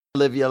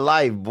Live your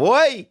life,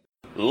 boy.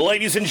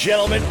 Ladies and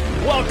gentlemen,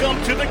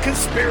 welcome to the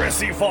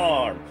Conspiracy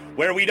Farm,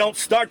 where we don't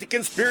start the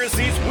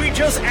conspiracies, we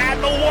just add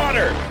the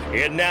water.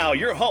 And now,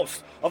 your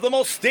host of the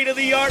most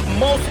state-of-the-art,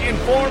 most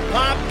informed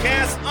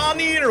podcast on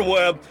the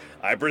interweb,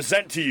 I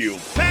present to you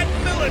Pat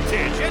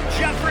Miletich and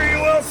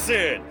Jeffrey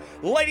Wilson.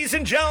 Ladies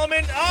and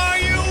gentlemen, are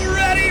you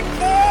ready for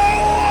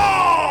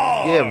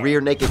war? Yeah,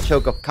 rear naked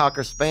choke a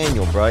Cocker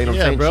Spaniel, bro. You know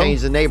what I'm saying? Bro.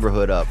 Change the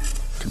neighborhood up.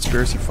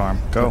 Conspiracy Farm.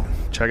 Go.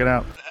 Check it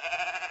out.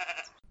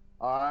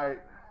 All right.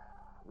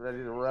 Ready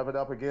to rev it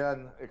up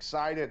again.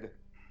 Excited.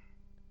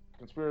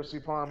 Conspiracy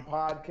Farm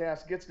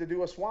Podcast gets to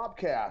do a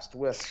swapcast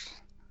with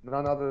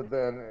none other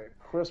than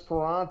Chris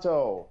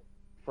Peranto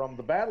from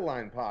the Battle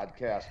Line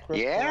Podcast. Chris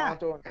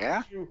Peranto,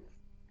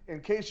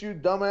 in case you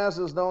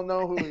dumbasses don't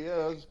know who he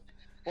is,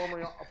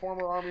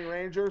 former Army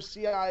Ranger,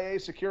 CIA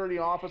security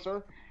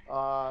officer,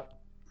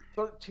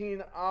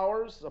 13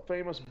 Hours, a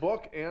famous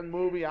book and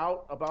movie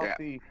out about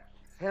the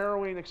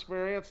harrowing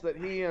experience that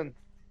he and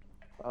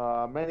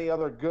many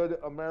other good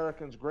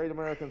Americans, great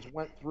Americans,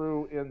 went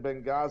through in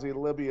Benghazi,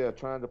 Libya,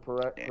 trying to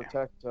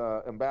protect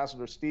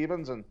Ambassador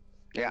Stevens and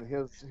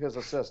his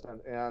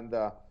assistant. And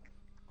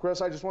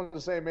Chris, I just wanted to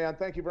say, man,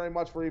 thank you very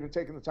much for even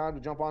taking the time to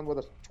jump on with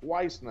us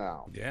twice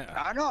now. Yeah,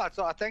 I know.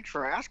 Thanks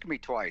for asking me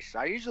twice.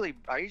 I usually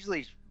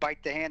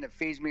bite the hand that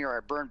feeds me, or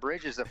I burn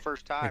bridges the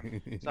first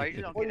time. So I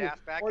usually don't get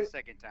asked back the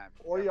second time.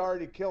 Or you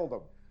already killed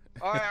him.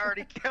 Oh, I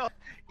already killed.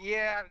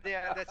 Yeah.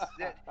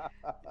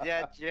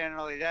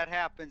 Generally that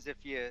happens if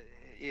you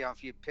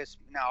piss.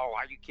 No,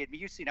 are you kidding me?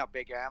 You've seen how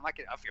big I am. Like,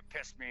 if you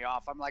piss me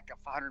off, I'm like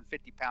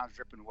 150 pounds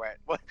dripping wet.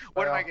 What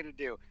am I gonna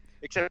do?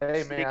 Except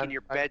sneak in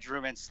your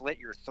bedroom and slit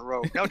your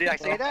throat. No, did I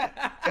say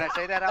that? Did I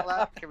say that out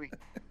loud? Can we?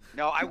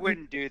 No, I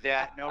wouldn't do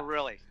that. No,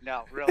 really.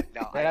 No.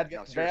 Bad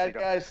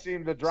guys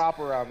seem to drop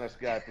around this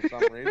guy for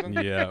some reason.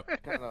 Yeah.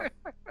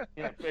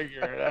 Can't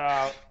figure it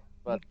out.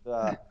 But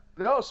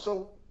no,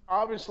 so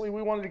obviously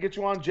we wanted to get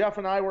you on. Jeff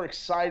and I were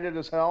excited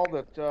as hell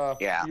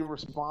that you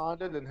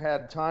responded and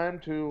had time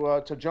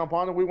to jump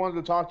on, and we wanted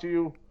to talk to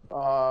you.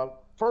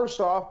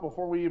 First off,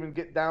 before we even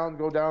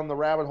go down the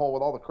rabbit hole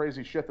with all the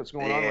crazy shit that's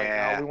going on right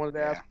now, we wanted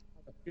to ask,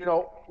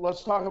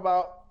 let's talk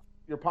about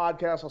your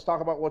podcast. Let's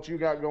talk about what you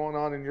got going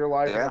on in your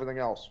life and everything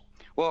else.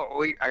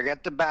 Well, I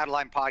got the Battle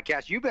Line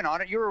Podcast. You've been on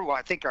it. You were,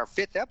 I think, our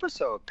 5th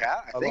episode,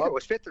 Pat. I think it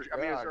was 5th. It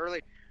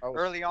was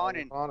early on,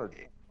 and honored.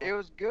 It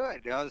was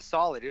good. It was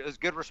solid. It was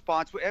good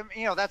response.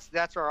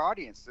 That's our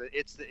audience.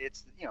 It's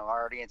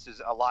our audience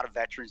is a lot of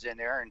veterans in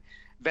there, and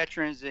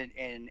veterans and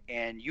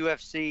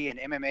UFC and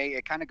MMA.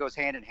 It kind of goes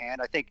hand in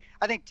hand. I think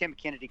Tim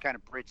Kennedy kind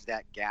of bridged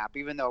that gap,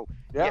 even though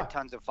he had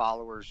tons of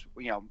followers.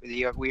 We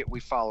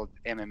followed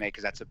MMA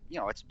because that's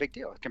it's a big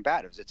deal. It's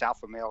combatives. It's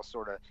alpha male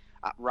sort of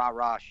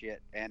rah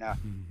shit. And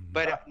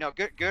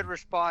good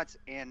response.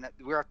 And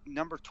we're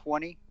number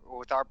 20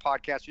 with our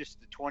podcast. Just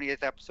the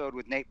 20th episode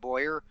with Nate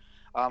Boyer.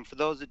 For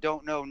those that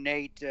don't know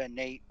Nate,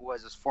 Nate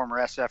was a former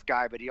SF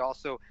guy, but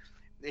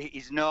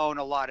he's known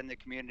a lot in the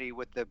community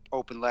with the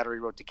open letter he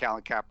wrote to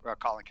Colin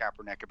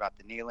Kaepernick about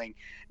the kneeling.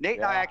 Nate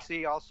and I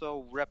actually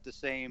also rep the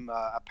same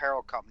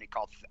apparel company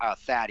called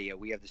Thadia.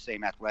 We have the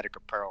same athletic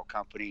apparel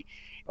company.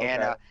 Okay.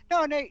 And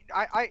no, Nate,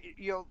 I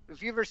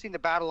if you've ever seen the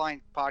Battle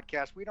Line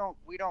podcast, we don't.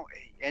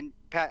 And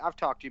Pat, I've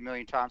talked to you a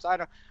million times.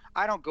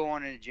 I don't go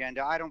on an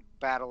agenda. I don't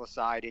battle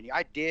aside any.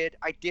 I did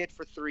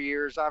for 3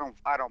 years. I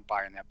don't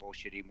buy in that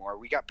bullshit anymore.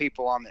 We got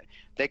people on that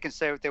they can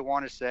say what they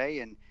want to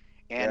say, and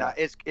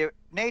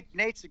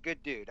Nate's a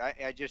good dude. I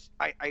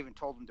even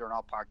told him during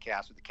all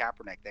podcasts with the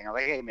Kaepernick thing. I'm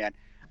like, hey man,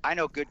 I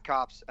know good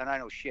cops and I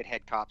know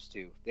shithead cops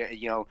too.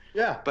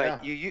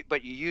 But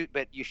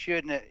you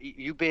shouldn't.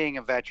 You being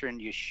a veteran,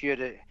 you should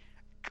have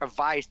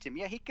advised him.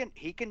 Yeah, he can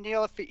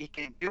kneel if he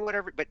can do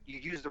whatever, but you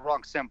use the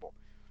wrong symbol.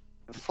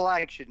 The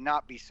flag should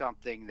not be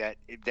something that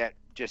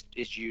just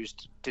is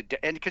used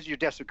and because you're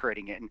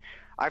desecrating it. And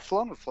I've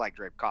flown with flag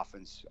draped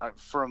coffins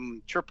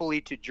from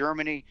Tripoli to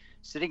Germany,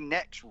 sitting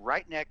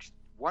right next,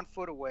 1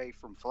 foot away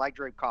from flag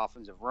draped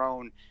coffins of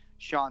Roan,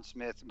 Sean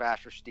Smith,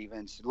 Ambassador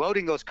Stevens,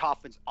 loading those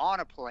coffins on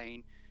a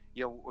plane.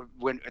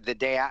 When the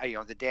day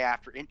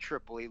after in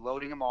Tripoli,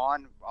 loading them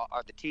on.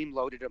 The team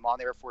loaded them on.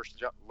 The Air Force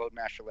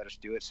Loadmaster let us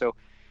do it. So.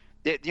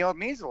 It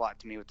means a lot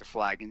to me with the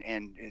flag,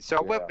 and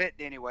so. But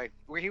anyway,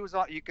 where he was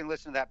on, you can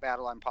listen to that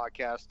Battle Line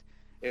podcast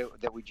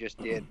that we just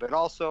did. But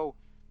also,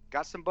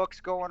 got some books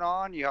going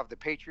on. You have the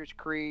Patriots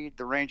Creed,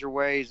 the Ranger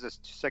Ways, the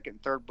second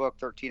and third book.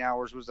 13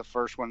 Hours was the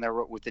first one that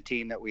wrote with the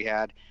team that we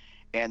had,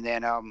 and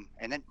then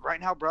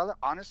right now, brother,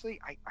 honestly,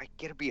 I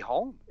get to be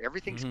home.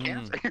 Everything's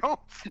canceled.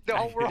 The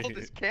whole world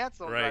is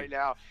canceled right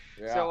now.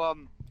 Yeah.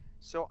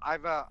 So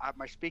I've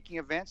my speaking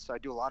events. I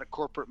do a lot of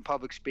corporate and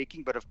public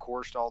speaking, but of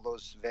course all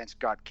those events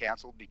got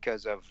canceled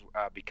because of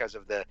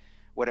the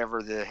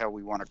whatever the hell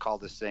we want to call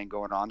this thing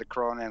going on, the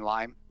Corona and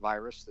Lyme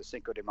virus, the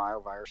Cinco de Mayo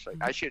virus.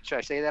 Should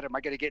I say that? Am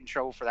I going to get in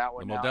trouble for that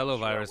one? The Modelo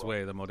virus, the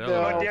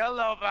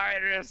Modelo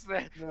virus,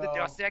 the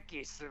Dos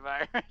Equis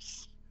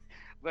virus.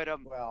 But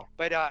no,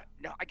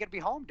 I get to be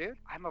home, dude.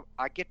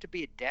 I get to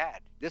be a dad.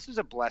 This is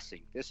a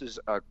blessing. This is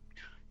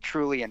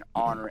truly an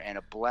honor and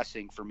a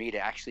blessing for me to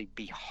actually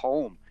be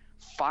home.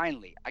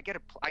 Finally, I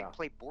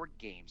play board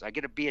games. I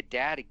get to be a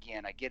dad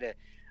again. I get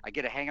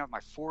to hang out with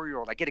my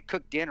 4-year-old. I get to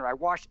cook dinner. I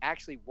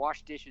actually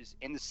washed dishes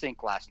in the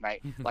sink last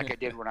night, like I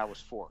did when I was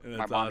 4.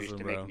 My mom used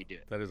to make me do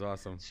it. That is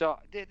awesome. So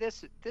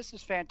this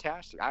is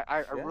fantastic.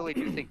 I really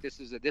do think this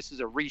is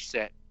a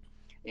reset,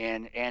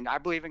 and I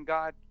believe in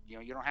God. You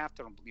know, you don't have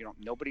to. You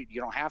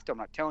don't have to. I'm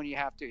not telling you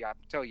have to. I'm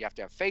telling you have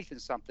to have faith in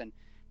something.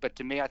 But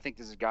to me, I think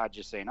this is God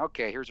just saying,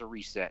 okay, here's a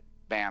reset.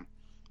 Bam.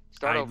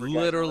 Start over, guys.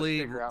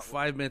 Literally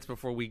 5 minutes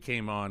before we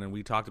came on, and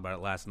we talked about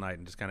it last night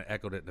and just kind of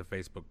echoed it in a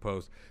Facebook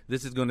post.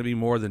 This is going to be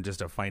more than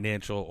just a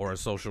financial or a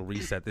social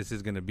reset. This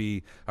is going to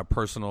be a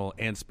personal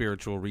and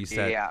spiritual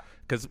reset. Yeah.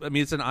 Because, I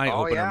mean, it's an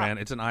eye-opener, man.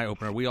 It's an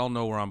eye-opener. We all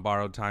know we're on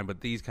borrowed time,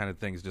 but these kind of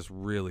things just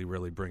really,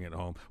 really bring it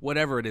home.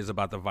 Whatever it is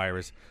about the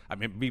virus. I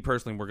mean, me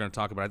personally, we're going to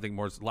talk about it. I think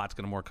lots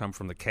going to more come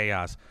from the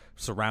chaos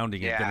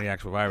surrounding it than the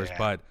actual virus. Yeah.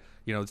 But,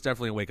 you know, it's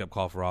definitely a wake-up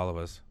call for all of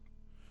us.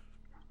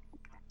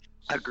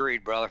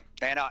 Agreed, brother.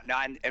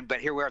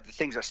 But here we are. The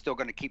things are still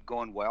going to keep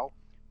going well.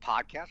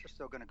 Podcasts are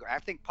still going to go. I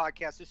think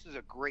podcasts. This is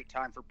a great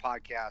time for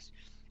podcasts,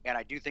 and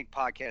I do think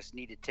podcasts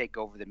need to take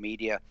over the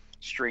media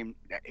stream.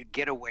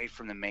 Get away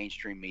from the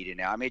mainstream media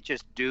now. I mean, it's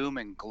just doom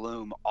and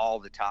gloom all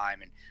the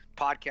time, and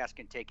podcasts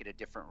can take it a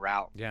different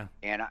route. Yeah.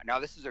 And now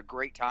this is a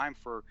great time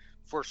for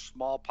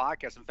small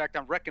podcasts. In fact,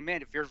 I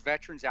recommend if there's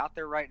veterans out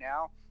there right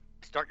now,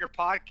 start your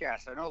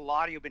podcast. I know a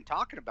lot of you have been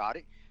talking about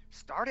it.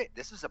 Start it.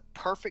 This is a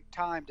perfect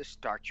time to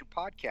start your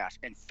podcast,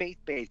 and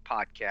faith-based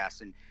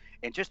podcasts, and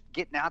just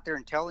getting out there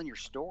and telling your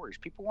stories.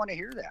 People want to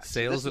hear that.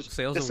 Sales of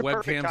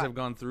webcams have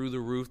gone through the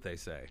roof, they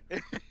say.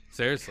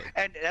 Seriously.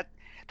 And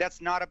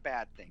that's not a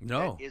bad thing.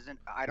 No. That isn't.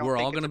 I don't. We're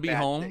think all going to be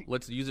home. Thing.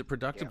 Let's use it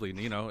productively.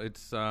 Yeah. You know,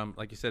 it's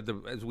like you said,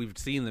 as we've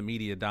seen the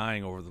media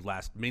dying over the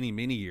last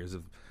many years,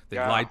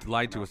 they've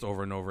lied to us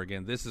over and over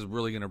again. This is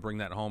really going to bring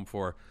that home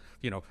for,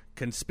 you know,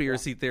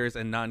 conspiracy theorists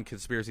and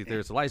non-conspiracy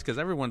theorists alike, because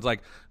everyone's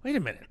like, wait a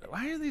minute,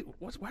 why is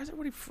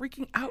everybody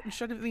freaking out and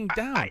shut everything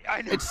down?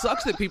 I know. It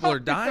sucks that people are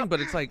dying, but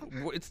it's like,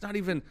 it's not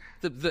even,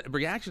 the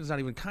reaction is not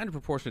even kind of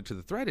proportionate to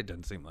the threat, it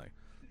doesn't seem like.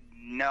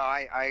 No,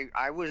 I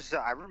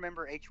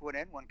remember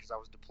H1N1 because I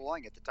was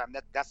deploying at the time.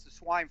 That's the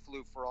swine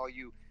flu for all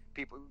you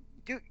people.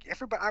 Dude,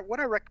 everybody,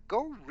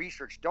 go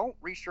research. Don't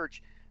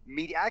research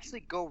media.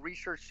 Actually go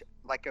research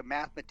like a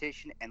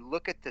mathematician and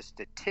look at the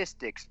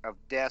statistics of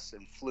deaths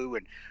and flu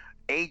and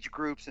age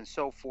groups and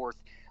so forth.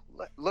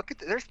 Look at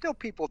there's still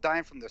people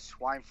dying from the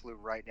swine flu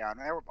right now. And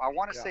I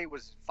want to say it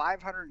was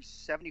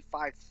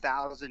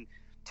 575,000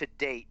 to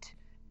date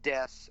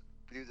deaths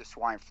through the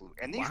swine flu.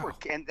 And these were,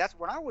 and that's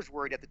when I was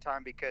worried at the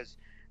time, because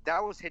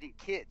that was hitting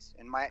kids,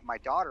 and my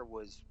daughter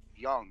was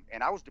young,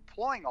 and I was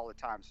deploying all the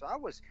time. So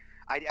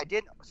I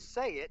didn't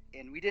say it,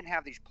 and we didn't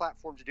have these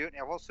platforms to do it,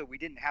 and also we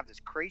didn't have this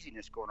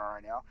craziness going on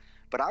right now.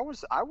 But I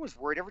was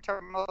worried every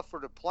time I left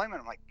for deployment.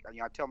 I'm like, you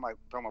know, I tell my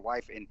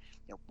wife, and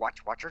you know, watch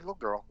your little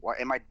girl.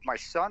 And my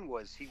son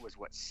was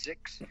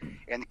 6,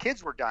 and the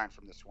kids were dying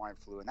from the swine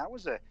flu, and that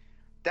was a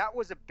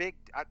big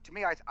to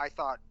me. I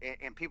thought,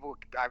 and people,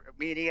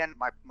 me and Ian,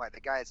 the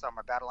guy that's on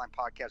my Battle Line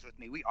podcast with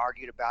me, we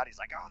argued about it. He's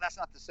like, oh, that's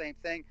not the same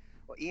thing.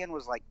 Well, Ian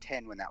was like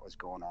 10 when that was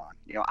going on.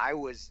 You know, I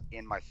was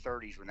in my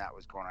 30s when that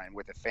was going on, and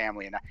with a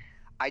family, and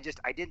I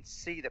didn't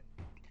see the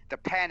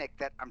panic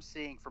that I'm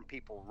seeing from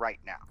people right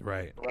now.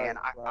 Right. And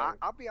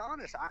I'll be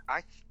honest.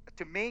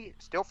 To me,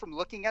 still from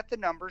looking at the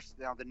numbers,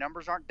 now the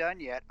numbers aren't done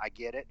yet. I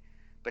get it,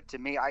 but to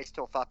me, I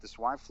still thought the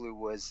swine flu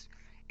was,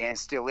 and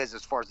still is,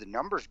 as far as the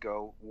numbers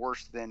go,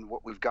 worse than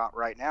what we've got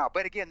right now.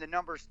 But again, the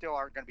numbers still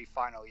aren't going to be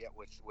final yet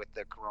with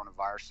the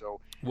coronavirus. So,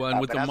 well, and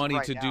with the money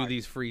to do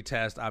these free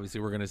tests, obviously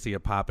we're going to see a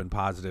pop in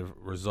positive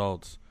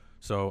results.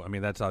 So, I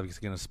mean, that's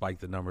obviously going to spike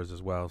the numbers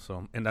as well.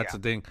 So, and that's the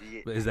thing.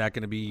 Is that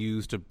going to be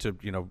used to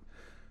you know,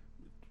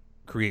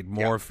 create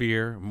more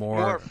fear?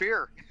 More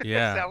fear.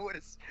 Yeah. That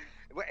was,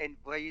 and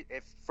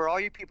if for all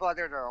you people out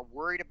there that are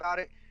worried about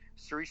it,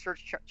 so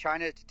research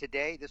China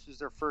today. This was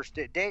their first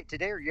day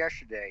today or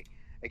yesterday.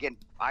 Again,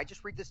 I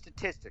just read the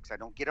statistics. I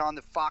don't get on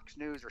the Fox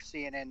News or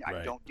CNN. Right.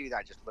 I don't do that.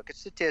 I just look at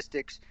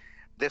statistics.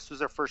 This was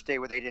their first day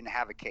where they didn't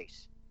have a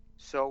case.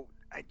 So,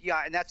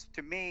 yeah, and that's,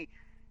 to me,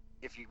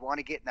 if you want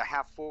to get in the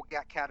half-full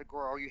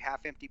category, or you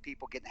half-empty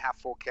people get in the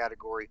half-full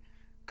category,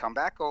 come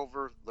back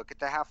over, look at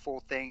the half-full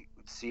thing,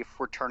 see if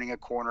we're turning a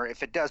corner.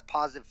 If it does,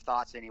 positive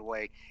thoughts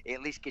anyway,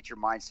 at least get your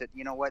mindset.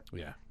 You know what?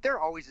 Yeah. There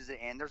always is an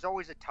end. There's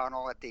always a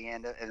tunnel at the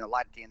end, and a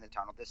light at the end of the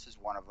tunnel. This is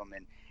one of them,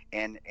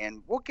 and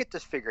we'll get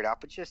this figured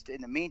out. But just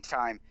in the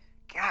meantime,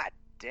 God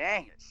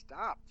dang it,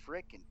 stop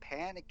freaking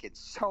panicking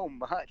so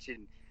much.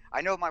 And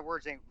I know my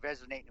words ain't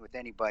resonating with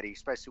anybody,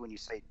 especially when you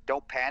say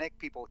don't panic.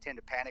 People tend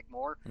to panic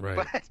more.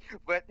 Right.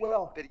 But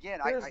again,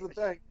 I think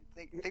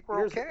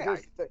we're okay.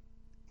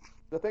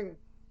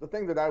 The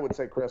thing that I would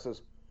say, Chris,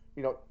 is,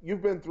 you know,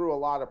 you've been through a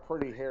lot of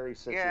pretty hairy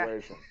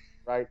situations,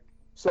 right?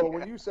 So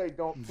when you say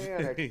don't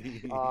panic,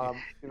 you know,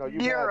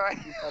 you've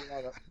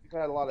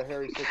had a lot of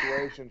hairy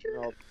situations.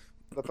 You know,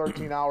 the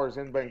 13 hours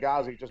in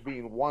Benghazi just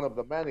being one of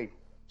the many.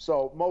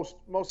 So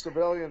most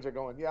civilians are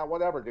going, yeah,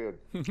 whatever, dude.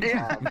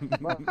 Yeah.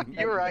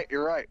 You're right.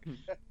 You're right.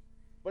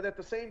 But at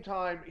the same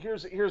time,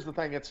 here's the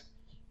thing. It's,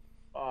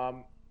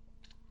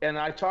 and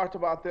I talked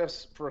about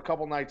this for a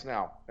couple nights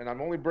now, and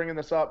I'm only bringing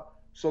this up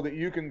so that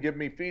you can give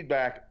me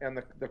feedback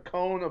and the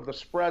cone of the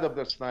spread of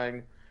this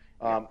thing.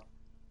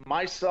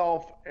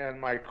 Myself and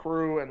my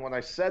crew, and when I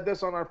said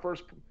this on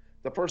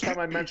the first time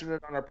I mentioned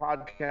it on our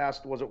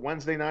podcast, was it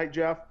Wednesday night,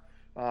 Jeff?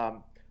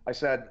 I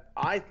said,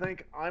 I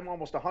think I'm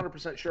almost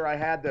 100% sure I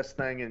had this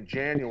thing in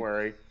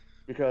January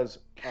because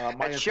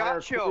my entire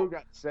crew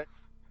got sick.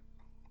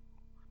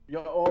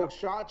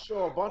 SHOT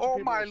Show, a bunch of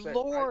people. Oh, my sick,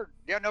 Lord. right?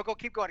 Yeah, no,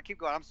 keep going.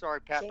 I'm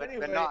sorry, Pat, So but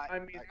anyway, not. I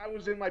mean, I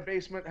was in my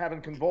basement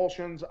having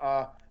convulsions.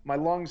 My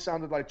lungs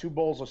sounded like 2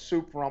 bowls of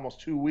soup for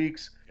almost 2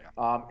 weeks.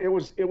 Yeah. It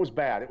was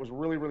bad. It was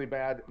really, really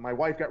bad. My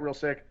wife got real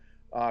sick.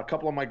 A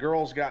couple of my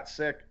girls got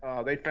sick.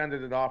 They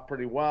fended it off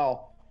pretty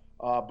well.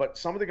 But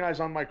some of the guys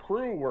on my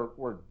crew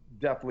were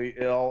deathly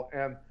ill.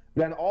 And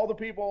then all the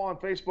people on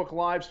Facebook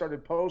Live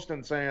started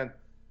posting saying,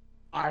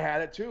 I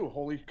had it too.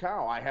 Holy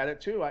cow, I had it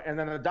too. And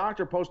then a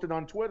doctor posted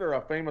on Twitter,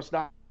 a famous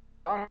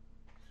doctor,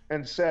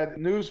 and said,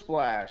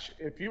 newsflash,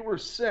 if you were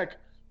sick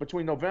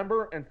between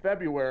November and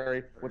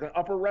February with an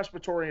upper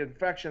respiratory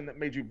infection that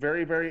made you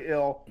very, very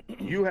ill,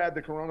 you had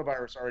the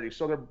coronavirus already.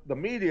 So the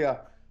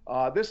media,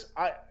 I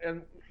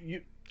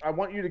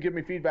want you to give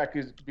me feedback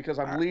because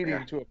I'm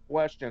leading to a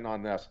question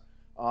on this.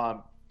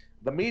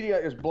 The media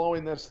is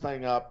blowing this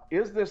thing up.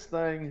 Is this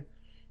thing,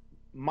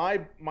 my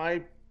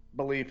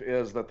belief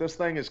is that this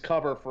thing is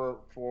cover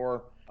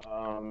for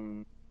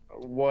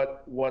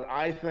what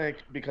I think,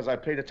 because I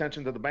paid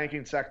attention to the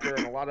banking sector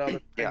and a lot of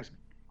other things.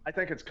 I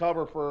think it's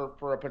cover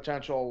for a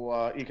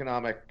potential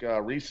economic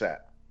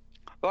reset.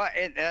 Well,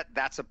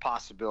 that's a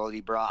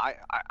possibility, bro.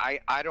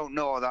 I don't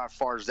know how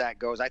far as that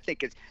goes. I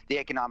think it's the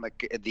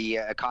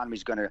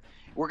economy's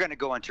we're going to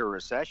go into a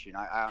recession.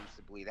 I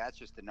honestly believe that's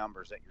just the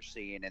numbers that you're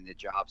seeing and the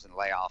jobs and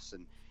layoffs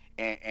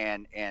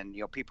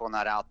and people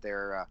not out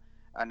there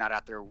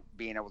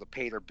being able to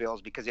pay their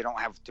bills because they don't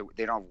have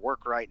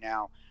work right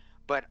now.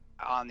 But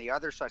on the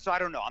other side, so I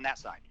don't know on that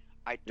side.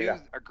 I do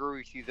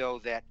agree with you though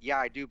that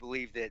I do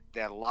believe that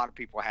a lot of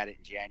people had it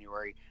in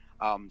January.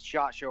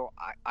 SHOT Show,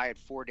 I had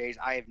 4 days.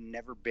 I have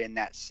never been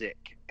that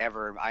sick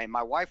ever.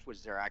 My wife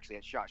was there actually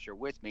at SHOT Show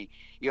with me,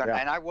 and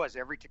I was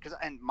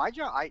and my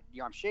job,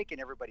 I'm shaking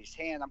everybody's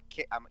hand. I'm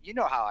you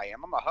know how I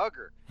am. I'm a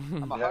hugger.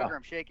 I'm a hugger.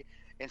 I'm shaking.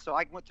 And so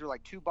I went through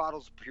like 2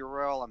 bottles of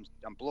Purell.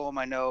 I'm blowing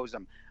my nose.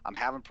 I'm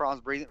having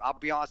problems breathing. I'll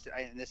be honest,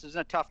 and this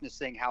isn't a toughness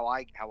thing. How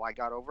I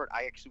got over it.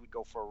 I actually would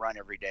go for a run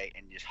every day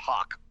and just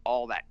hawk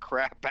all that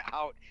crap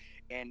out,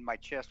 and my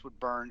chest would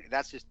burn.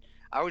 That's just.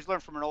 I always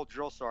learned from an old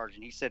drill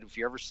sergeant. He said, if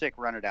you're ever sick,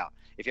 run it out.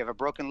 If you have a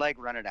broken leg,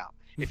 run it out.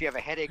 If you have a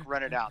headache,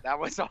 run it out. That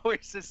was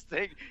always this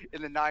thing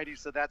in the 90s.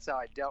 So that's how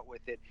I dealt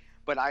with it.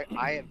 But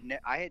I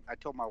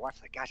told my wife,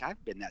 like, gosh,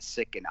 I've been that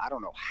sick in I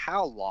don't know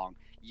how long,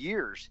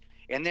 years.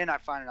 And then I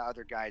found out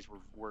other guys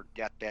were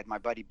deathbed. My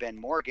buddy Ben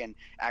Morgan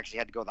actually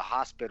had to go to the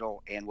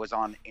hospital and was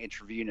on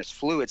intravenous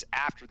fluids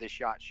after the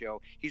SHOT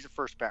Show. He's a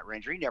first bat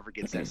ranger. He never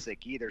gets that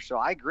sick either. So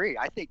I agree.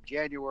 I think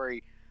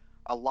January,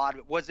 a lot of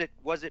it was it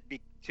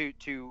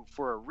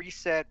for a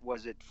reset?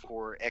 Was it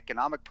for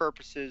economic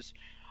purposes?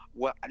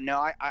 Well, no,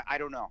 I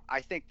don't know.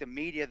 I think the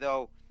media,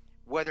 though,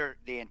 whether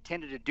they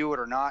intended to do it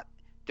or not,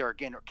 they're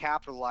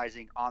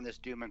capitalizing on this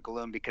doom and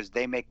gloom because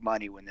they make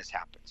money when this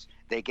happens.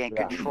 They gain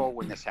control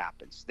when this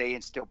happens. They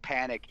instill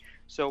panic.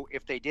 So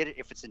if they did it,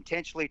 if it's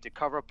intentionally to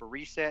cover up a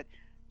reset,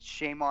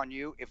 shame on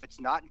you. If it's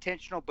not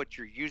intentional, but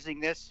you're using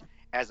this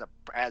as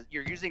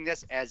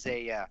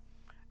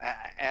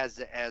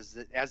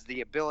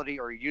the ability,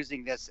 or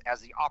using this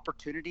as the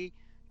opportunity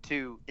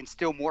to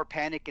instill more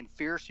panic and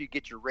fear so you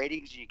get your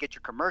ratings and you get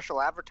your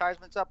commercial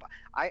advertisements up.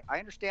 I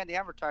understand the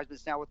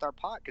advertisements now with our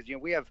pod because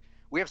we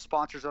have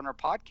sponsors on our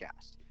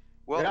podcast.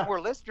 Well, the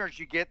more listeners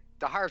you get,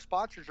 the higher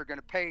sponsors are going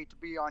to pay to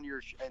be on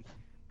your and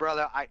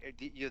brother,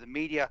 the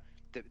media,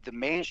 the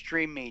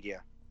mainstream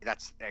media,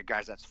 that's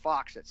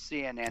Fox, that's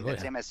CNN,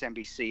 that's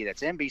MSNBC,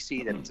 that's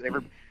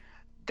NBC,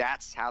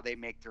 that's how they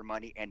make their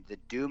money. And the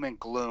doom and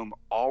gloom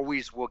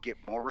always will get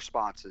more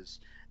responses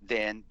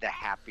than the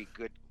happy,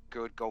 good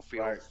go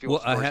feel.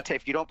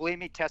 If you don't believe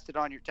me, test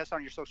on your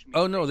social media.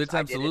 Oh no, that's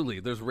absolutely.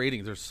 There's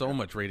ratings. There's so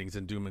much ratings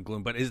in doom and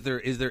gloom. But is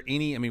there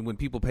any? I mean, when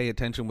people pay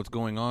attention, what's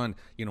going on?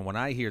 When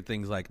I hear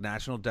things like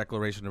National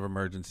Declaration of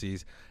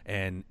Emergencies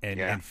and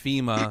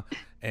FEMA,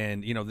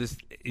 and this,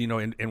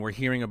 and we're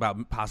hearing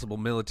about possible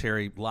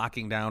military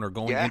locking down or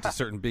going into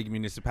certain big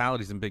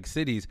municipalities and big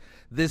cities.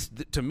 This,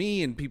 to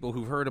me, and people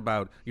who've heard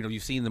about,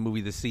 you've seen the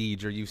movie The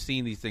Siege, or you've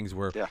seen these things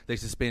where they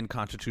suspend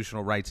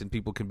constitutional rights and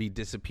people can be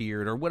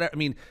disappeared or whatever. I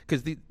mean,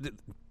 because the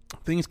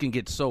things can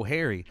get so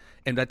hairy,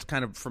 and that's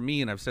kind of, for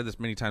me, and I've said this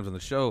many times on the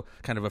show,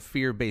 kind of a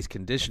fear-based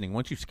conditioning.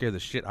 Once you scare the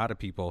shit out of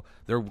people,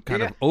 they're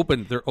kind of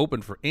open. They're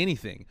open for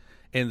anything,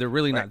 and they're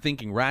really not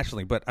thinking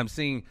rationally. But I'm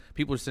seeing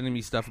people are sending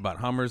me stuff about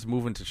Hummers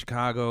moving to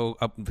Chicago,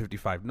 up in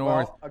 55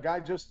 North. Well, a guy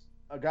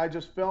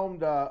just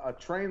filmed a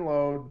train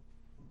load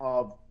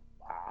of,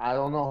 I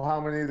don't know how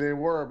many they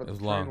were, but the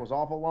train long. was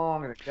awful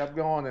long, and it kept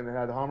going, and it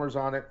had Hummers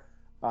on it.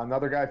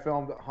 Another guy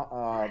filmed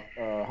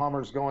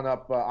Hummers going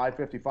up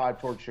I-55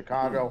 towards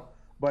Chicago.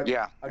 But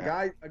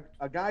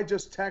a guy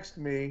just texted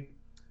me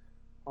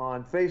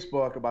on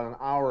Facebook about an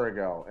hour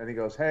ago, and he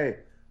goes, "Hey,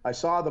 I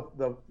saw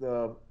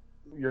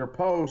your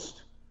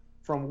post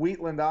from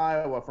Wheatland,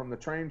 Iowa, from the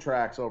train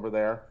tracks over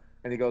there."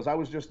 And he goes, "I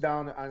was just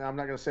down, and I'm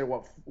not going to say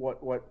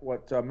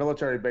what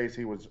military base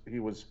he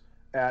was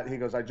at." He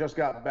goes, "I just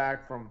got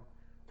back from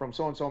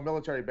so and so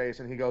military base,"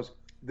 and he goes,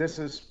 "This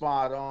is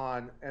spot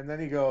on." And then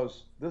he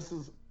goes, "This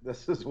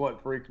is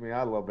what freaked me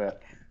out a little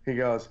bit." He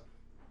goes,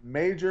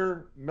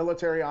 "Major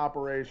military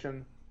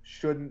operation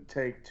shouldn't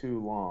take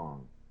too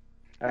long."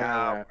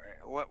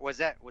 What was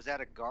that? Was that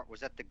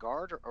the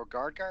guard or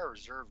guard guy or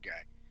reserve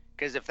guy?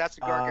 Because if that's a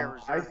guard guy or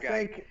reserve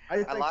guy,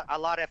 a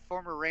lot of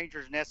former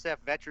Rangers and SF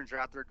veterans are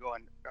out there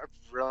going,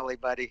 "Really,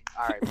 buddy?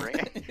 All right, bring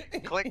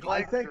it." click.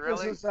 I think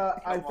really? this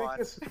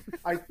is.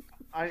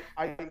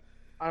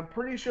 I'm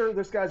pretty sure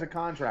this guy's a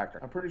contractor.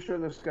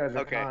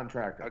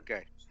 Contractor.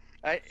 Okay.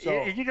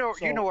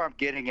 You know where I'm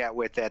getting at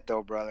with that,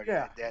 though, brother.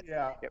 Yeah.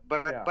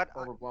 But I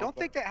don't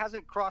think that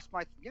hasn't crossed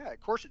my. Yeah, of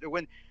course.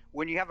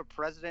 When you have a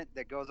president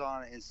that goes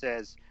on and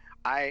says,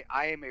 I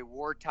am a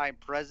wartime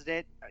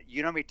president.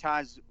 You know how many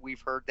times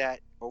we've heard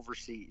that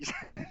overseas?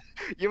 You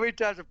know how many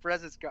times a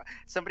president's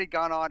somebody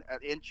gone on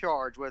in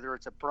charge, whether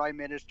it's a prime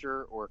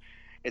minister or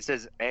it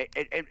says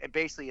it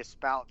basically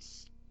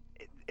espouses.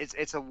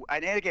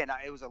 And again,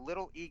 it was a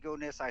little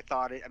ego-ness. I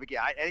thought it. Again,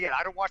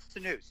 I don't watch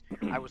the news.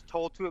 I was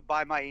told to it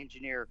by my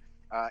engineer,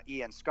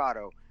 Ian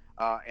Scotto,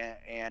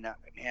 and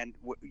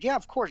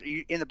of course,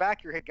 in the back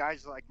of your head,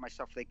 guys like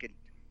myself thinking,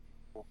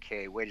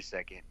 okay, wait a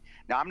second.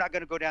 Now, I'm not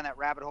going to go down that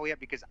rabbit hole yet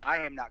because I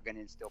am not going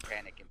to instill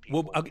panic in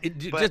people. Well,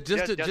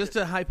 just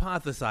to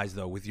hypothesize,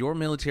 though, with your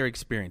military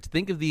experience,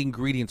 think of the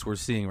ingredients we're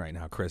seeing right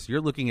now, Chris. You're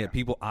looking at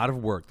people out of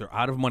work. They're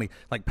out of money.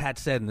 Like Pat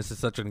said, and this is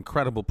such an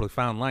incredible,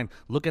 profound line,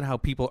 look at how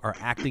people are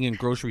acting in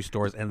grocery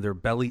stores and their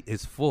belly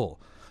is full.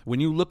 When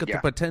you look at the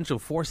potential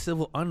for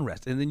civil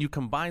unrest, and then you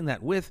combine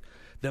that with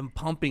them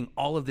pumping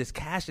all of this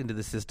cash into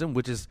the system,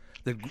 which is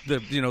the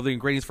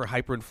ingredients for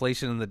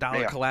hyperinflation and the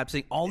dollar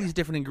collapsing, all these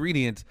different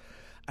ingredients.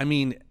 I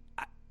mean,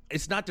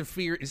 it's not to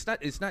fear.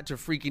 It's not to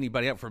freak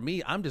anybody out. For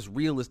me, I'm just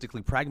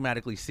realistically,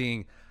 pragmatically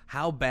seeing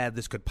how bad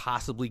this could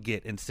possibly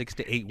get in 6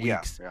 to 8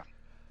 weeks. Yeah.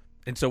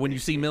 And so when you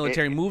see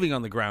military moving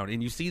on the ground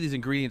and you see these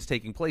ingredients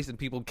taking place and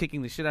people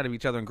kicking the shit out of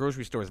each other in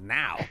grocery stores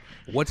now,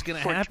 what's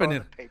going to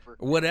happen?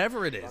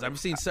 Whatever it is. I've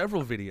seen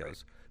several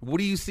videos. What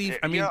do you see?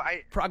 I mean,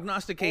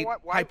 prognosticate,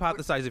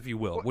 hypothesize, if you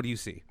will. What do you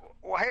see?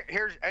 Well,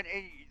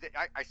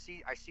 I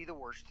see the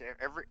worst.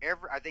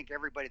 I think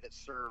everybody that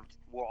served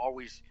will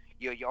always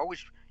you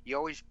always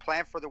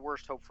plan for the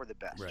worst, hope for the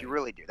best. Right. You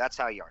really do. That's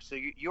how you are. So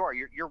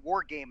you're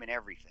war gaming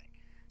everything.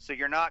 So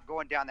you're not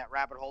going down that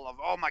rabbit hole of,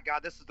 oh my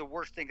God, this is the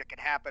worst thing that could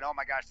happen. Oh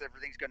my gosh,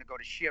 everything's going to go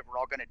to shit. We're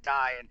all going to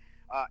die. And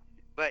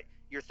but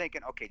you're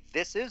thinking, okay,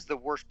 this is the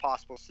worst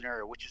possible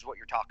scenario, which is what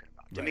you're talking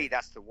about. Right. To me,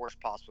 that's the worst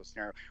possible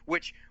scenario,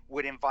 which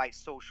would invite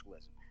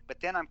socialism.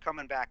 But then I'm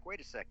coming back. Wait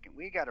a second.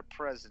 We got a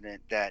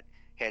president that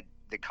had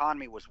the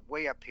economy was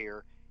way up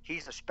here.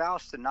 He's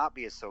espoused to not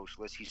be a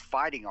socialist. He's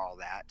fighting all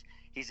that.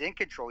 He's in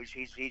control.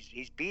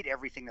 He's beat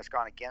everything that's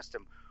gone against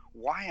him.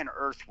 Why on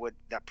earth would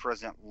that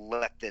president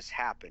let this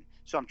happen?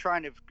 So I'm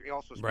trying to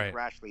also speak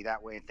rationally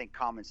that way and think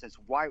common sense.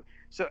 Why?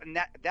 So and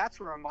that's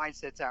where my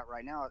mindset's at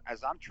right now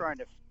as I'm trying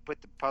to put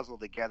the puzzle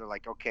together.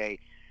 Like, okay,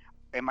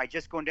 am I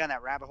just going down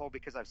that rabbit hole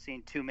because I've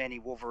seen too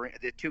many Red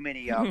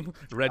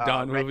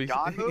Dawn movies?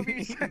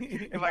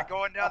 Am I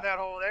going down that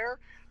hole there?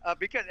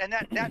 Because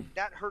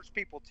that hurts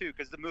people too.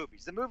 Because the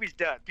movies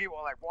done. People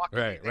are like walking.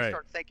 They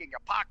start thinking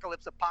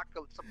apocalypse.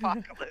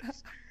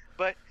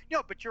 But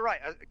but you're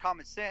right.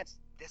 Common sense.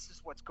 This is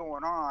what's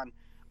going on.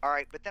 All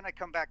right, but then I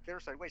come back there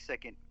and say, wait a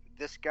second.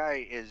 This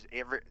guy he's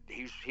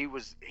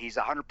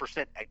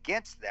 100%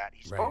 against that.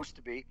 He's supposed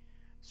to be.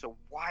 So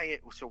why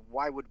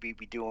would we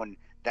be doing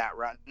that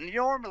route?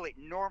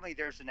 Normally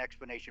there's an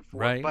explanation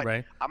for it.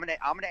 But I'm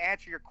gonna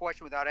answer your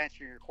question without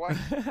answering your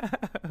question.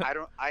 I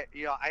don't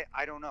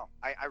know.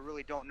 I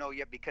really don't know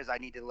yet because I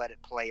need to let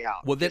it play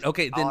out. Well then,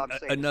 okay, then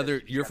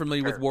another. You're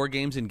familiar with war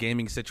games and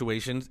gaming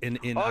situations.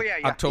 In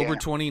October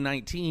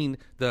 2019,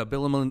 the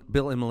Bill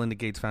and Melinda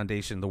Gates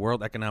Foundation, the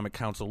World Economic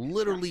Council,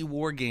 literally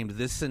war gamed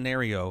this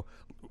scenario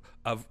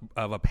of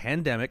a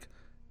pandemic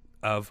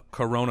of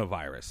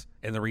coronavirus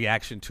and the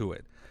reaction to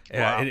it.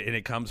 Wow. And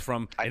it comes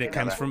from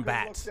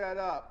bats. Look that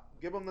up.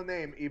 Give them the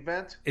name.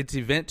 Event. It's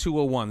Event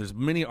 201. There's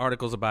many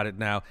articles about it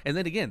now. And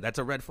then again, that's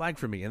a red flag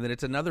for me. And then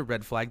it's another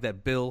red flag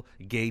that Bill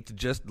Gates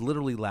just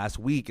literally last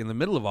week, in the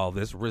middle of all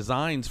this,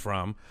 resigns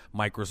from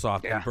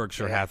Microsoft and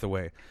Berkshire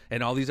Hathaway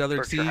and all these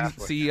other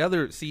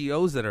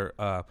CEOs that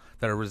are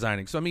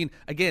resigning. So I mean,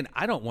 again,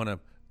 I don't want to.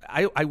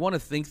 I want to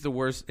think the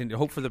worst and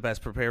hope for the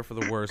best, prepare for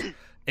the worst.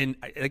 And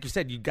like you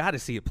said, you got to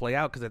see it play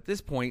out because at this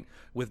point,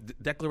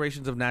 with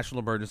declarations of national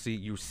emergency,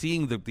 you're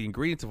seeing the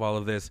ingredients of all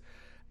of this.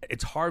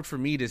 It's hard for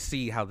me to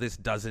see how this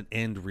doesn't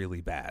end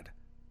really bad.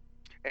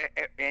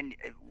 And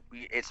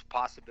it's a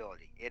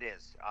possibility. It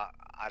is.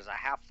 As a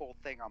half full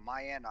thing on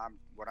my end,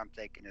 what I'm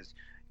thinking is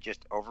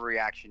just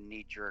overreaction,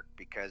 knee jerk,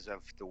 because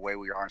of the way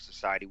we are in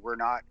society. We're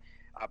not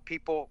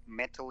people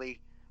mentally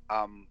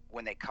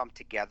when they come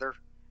together.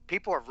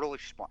 People are really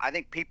smart. I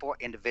think people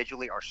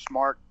individually are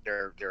smart.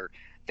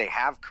 They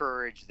have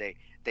courage. They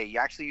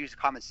actually use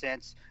common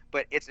sense.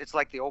 But it's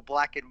like the old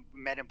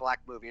Men in Black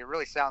movie. It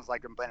really sounds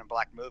like a Men in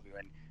Black movie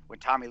when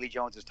Tommy Lee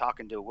Jones is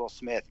talking to Will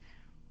Smith.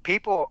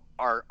 People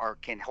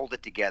can hold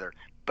it together,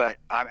 but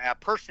a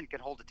person can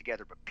hold it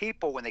together. But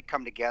people, when they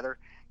come together,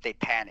 they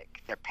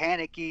panic. They're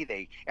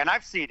panicky. And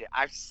I've seen it.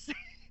 I've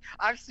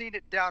seen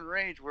it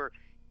downrange where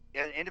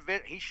an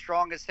individual, he's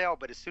strong as hell,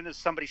 but as soon as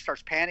somebody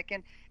starts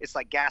panicking, it's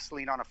like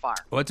gasoline on a fire.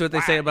 Well, that's what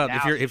they say about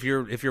if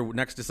you're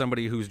next to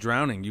somebody who's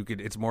drowning,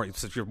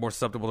 you're more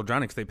susceptible to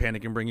drowning because they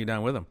panic and bring you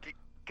down with them.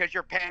 Because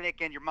you're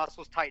panicking, your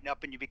muscles tighten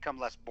up, and you become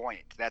less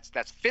buoyant. That's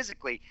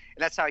physically,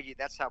 and that's how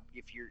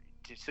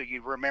so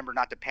you remember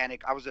not to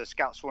panic. I was a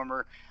scout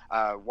swimmer,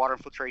 water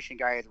infiltration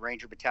guy at the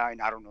Ranger Battalion.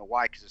 I don't know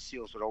why, because the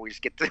SEALs would always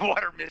get the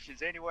water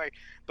missions anyway.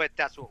 But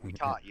that's what we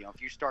taught.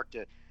 If you start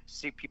to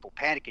see people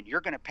panicking,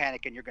 you're going to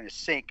panic and you're going to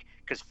sink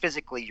because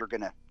physically you're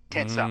going to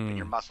tense up and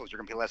your muscles are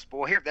going to be less.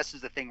 Well, here, this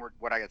is the thing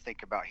what I got to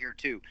think about here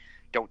too.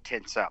 Don't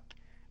tense up.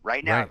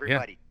 Right now,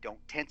 everybody, don't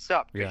tense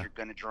up because you're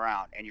going to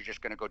drown and you're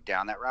just going to go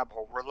down that rabbit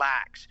hole.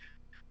 Relax.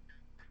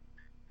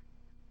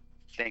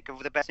 Think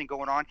of the best thing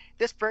going on.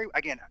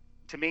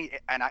 To me,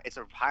 and it's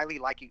a highly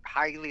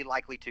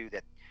likely too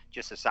that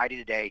just society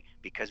today,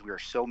 because we are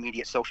so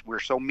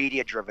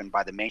media driven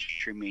by the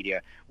mainstream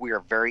media, we are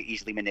very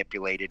easily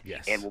manipulated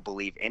and will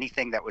believe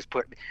anything that was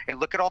put. And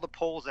look at all the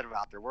polls that are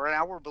out there.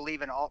 We're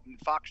believing all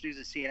Fox News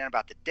and CNN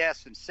about the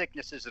deaths and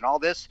sicknesses and all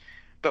this.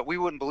 But we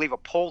wouldn't believe a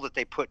poll that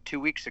they put 2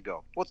 weeks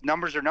ago. Well,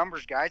 numbers are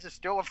numbers, guys. It's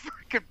still a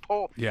freaking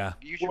poll. Yeah.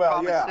 Use your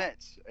common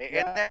sense.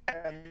 They're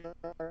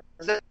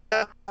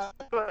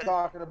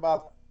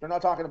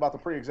not talking about the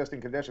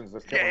pre-existing conditions.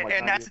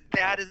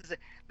 That is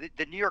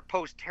the New York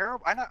Post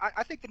terrible.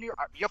 I think the New York.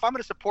 If I'm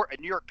going to support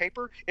a New York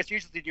paper, it's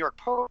usually the New York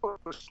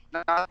Post,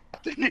 not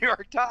the New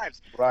York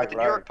Times. Right. But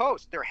the New York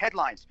Post, their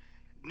headlines: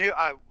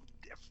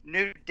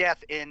 new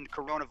death in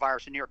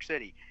coronavirus in New York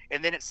City.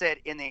 And then it said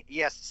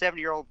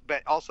 70-year-old,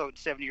 but also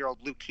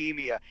 70-year-old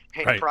leukemia,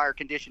 prior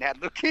condition, had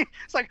leukemia.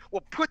 It's like,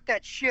 well, put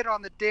that shit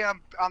on the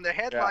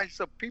headlines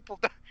so people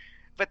don't.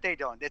 But they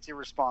don't. It's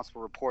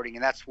irresponsible reporting,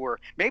 and that's where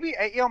maybe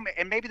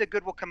and maybe the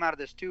good will come out of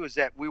this too is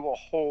that we will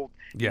hold.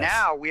 Yes.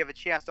 Now we have a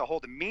chance to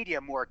hold the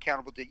media more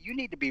accountable. That you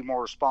need to be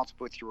more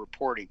responsible with your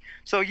reporting.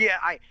 So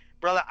I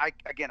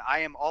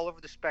am all over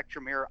the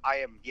spectrum here. I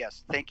am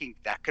thinking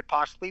that could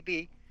possibly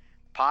be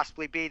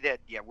that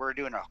we're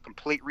doing a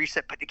complete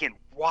reset. But again,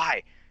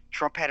 why?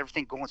 Trump had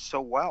everything going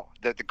so well.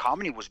 The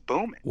company was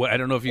booming. Well, I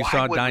don't know if you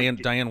saw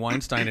Dianne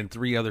Weinstein and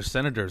 3 other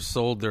senators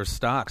sold their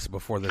stocks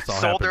before this all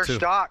happened too. Sold their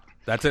stock.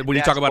 That's it. When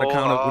you talk about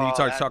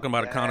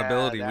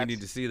accountability, we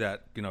need to see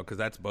that, because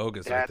that's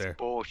bogus right there. That's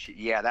bullshit.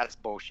 Yeah, that's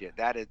bullshit.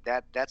 That's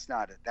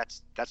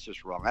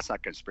just wrong. That's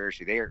not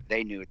conspiracy.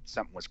 They knew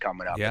something was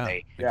coming up. Yeah,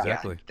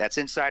 exactly. That's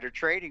insider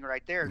trading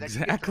right there.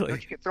 Exactly.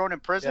 Don't you get thrown in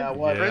prison?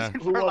 Prison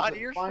for a lot of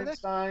years for this?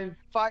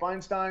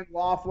 Feinstein,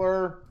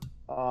 Loeffler,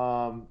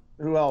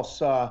 who else?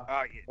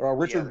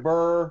 Richard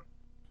Burr.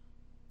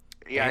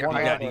 Yeah, you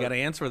got to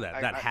answer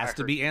that. That has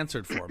to be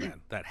answered for, man.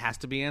 That has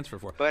to be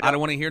answered for. But I don't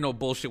want to hear no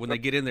bullshit when they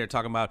get in there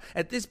talking about,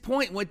 at this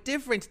point, what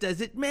difference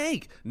does it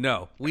make?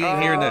 No, we ain't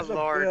hearing that.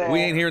 We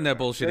ain't hearing that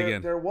bullshit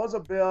again. There was a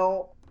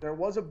bill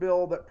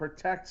that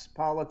protects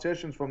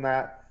politicians from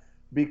that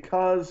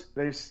because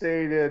they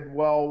stated,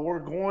 well, we're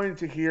going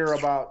to hear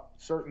about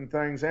certain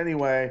things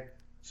anyway,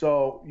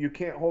 so you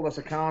can't hold us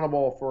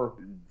accountable for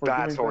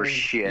that's doing horse things.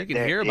 shit. You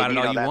can hear about it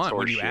all you want.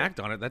 When you act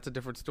on it, that's a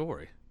different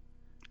story.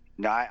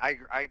 No, I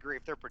agree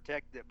if they're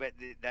protected, but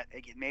that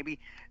maybe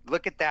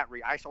look at that.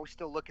 I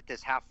still look at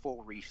this half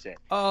full reset.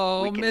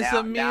 Oh, Miss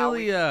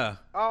Amelia.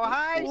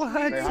 Hi.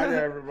 What? Say hi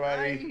to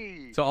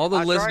everybody. So all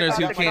the listeners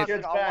who can't.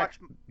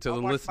 To the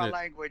listener.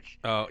 Language.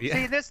 Oh yeah.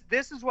 See,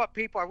 this is what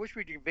people. I wish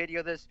we could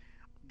video this.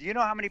 Do you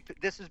know how many?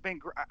 This has been.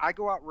 I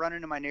go out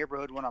running in my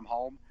neighborhood when I'm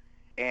home,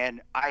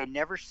 and I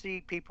never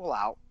see people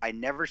out. I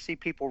never see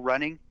people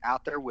running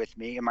out there with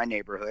me in my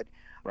neighborhood.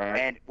 Right.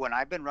 And when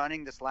I've been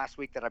running this last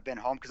week that I've been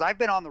home, because I've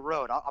been on the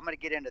road, I'm going to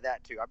get into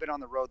that too. I've been on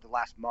the road the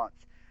last month.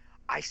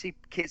 I see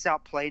kids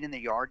out playing in the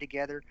yard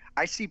together.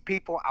 I see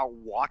people out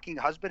walking,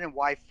 husband and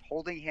wife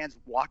holding hands,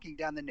 walking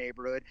down the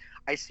neighborhood.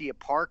 I see a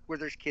park where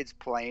there's kids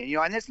playing,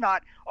 and it's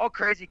not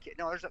crazy kid.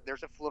 No,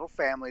 there's a little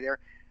family there.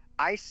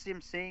 I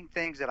am seeing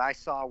things that I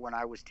saw when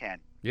I was 10.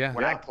 Yeah.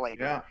 When I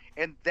played. Yeah.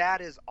 And that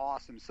is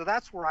awesome. So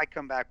that's where I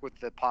come back with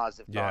the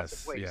positive.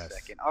 Wait a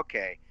second.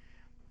 Okay.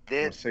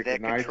 The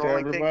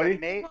controlling thing,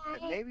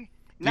 maybe.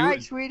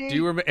 Night, sweetie. Do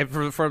you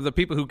remember, for the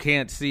people who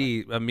can't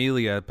see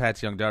Amelia,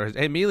 Pat's young daughter?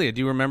 Hey, Amelia,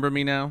 do you remember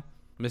me now,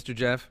 Mr.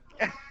 Jeff?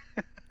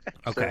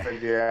 Okay.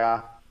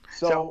 Yeah.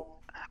 So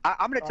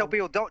I'm going to tell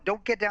people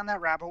don't get down that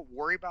rabbit hole.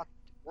 Worry about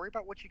Worry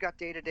about what you got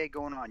day to day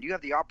going on. You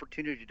have the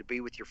opportunity to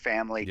be with your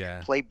family,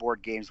 Yeah. play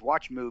board games,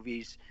 watch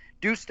movies,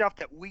 do stuff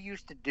that we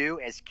used to do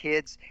as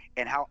kids,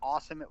 and how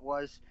awesome it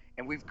was.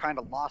 And we've kind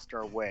of lost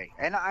our way.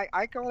 And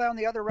I go down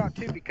the other route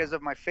too because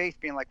of my faith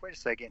being like, wait a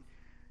second,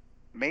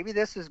 maybe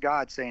this is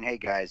God saying, hey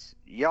guys,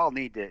 y'all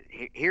need to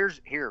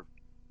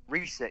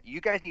reset. You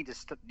guys need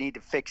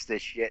to fix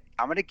this shit.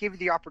 I'm going to give you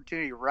the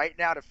opportunity right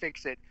now to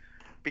fix it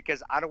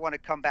because I don't want to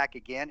come back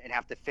again and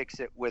have to fix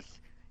it with,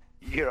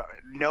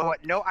 Noah.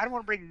 No, I don't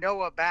want to bring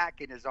Noah back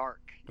in his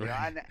ark.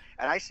 And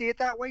I see it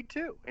that way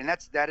too. And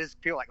that is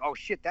feel like, oh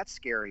shit, that's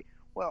scary.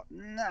 Well,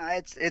 no,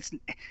 it's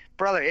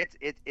brother,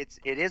 it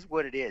is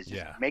what it is.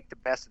 Just make the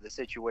best of the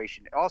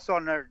situation. Also,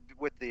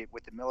 with the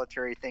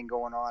military thing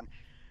going on,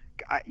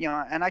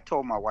 and I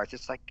told my wife,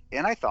 it's like,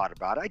 and I thought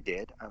about it. I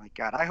did. I'm like,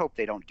 God, I hope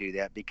they don't do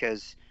that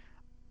because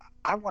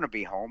I want to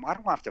be home. I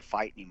don't have to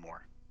fight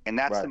anymore. And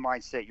that's the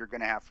mindset you're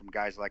going to have from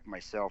guys like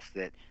myself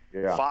that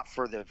fought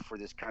for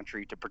this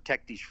country to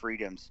protect these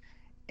freedoms,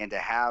 and to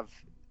have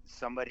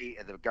somebody,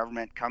 the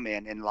government, come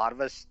in. And a lot of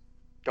us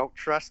don't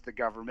trust the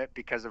government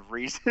because of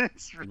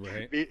reasons.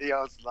 Right.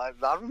 A lot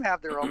of them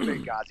have their own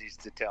big gazis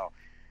to tell.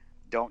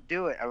 Don't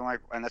do it. I'm like,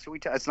 and that's what we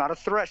tell. It's not a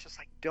threat. It's just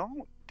like,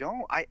 don't.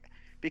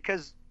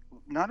 Because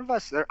none of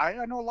us.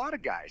 I know a lot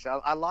of guys.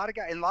 A lot of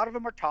guys, and a lot of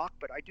them are talk,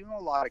 but I do know a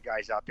lot of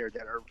guys out there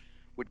that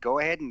would go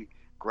ahead and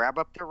grab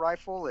up their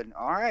rifle and,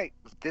 all right,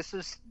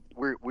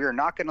 we're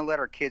not going to let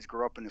our kids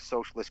grow up in a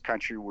socialist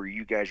country where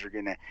you guys are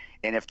going to,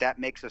 and if that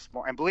makes us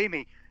more, and believe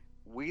me,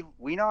 we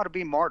know how to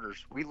be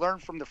martyrs. We learn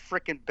from the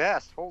frickin'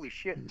 best. Holy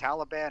shit,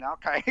 Taliban, Al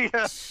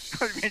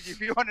Qaeda. I mean,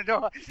 if you want to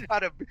know how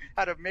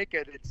to make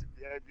it, it's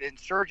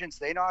insurgents.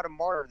 They know how to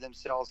martyr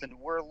themselves, and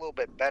we're a little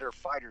bit better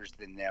fighters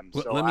than them.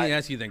 So let me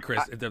ask you then,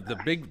 Chris.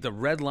 The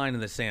red line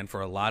in the sand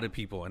for a lot of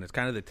people, and it's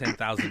kind of the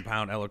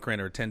 10,000-pound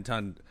elephant or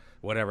 10-ton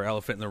whatever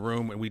elephant in the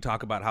room, and we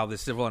talk about how the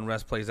civil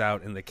unrest plays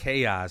out and the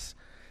chaos.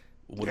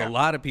 With a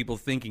lot of people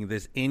thinking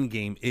this end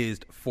game is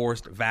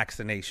forced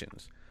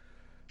vaccinations.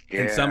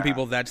 And some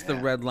people, that's the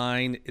red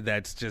line.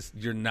 That's just,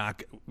 you're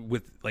not,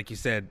 with, like you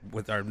said,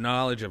 with our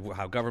knowledge of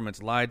how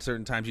governments lied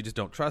certain times, you just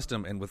don't trust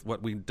them. And with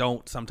what we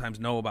don't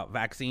sometimes know about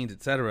vaccines,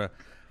 et cetera,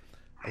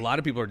 a lot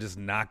of people are just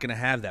not going to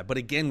have that. But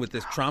again, with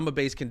this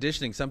trauma-based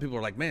conditioning, some people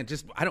are like, man,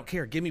 just, I don't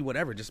care. Give me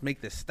whatever. Just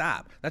make this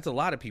stop. That's a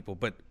lot of people.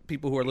 But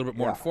people who are a little bit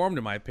more informed,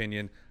 in my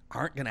opinion,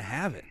 aren't going to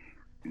have it.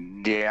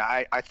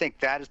 Yeah, I think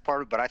that is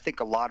part of it. But I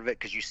think a lot of it,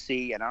 because you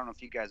see, and I don't know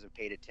if you guys have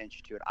paid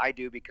attention to it. I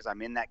do, because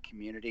I'm in that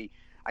community.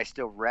 I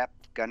still rep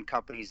gun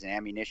companies and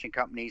ammunition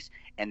companies,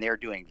 and they're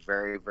doing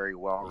very, very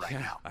well right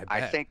now. I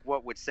think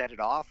what would set it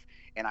off,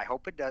 and I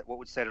hope it does, what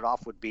would set it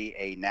off would be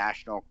a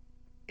national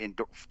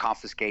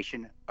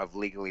confiscation of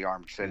legally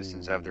armed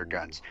citizens of their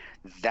guns.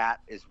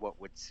 That is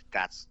what would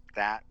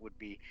that would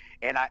be.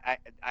 And I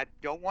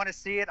don't want to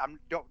see it.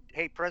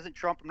 Hey, President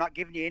Trump, I'm not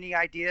giving you any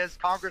ideas.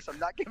 Congress, I'm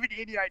not giving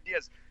you any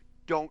ideas.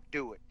 Don't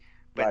do it.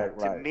 But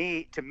to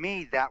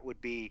me, that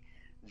would be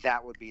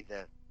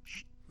the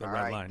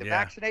red line,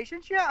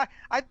 vaccinations. Yeah,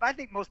 I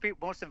think most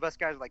of us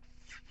guys are like,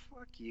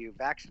 fuck you,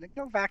 vaccinate.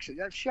 No vaccine.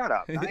 Shut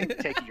up. I ain't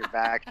taking your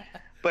vac.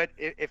 But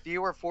if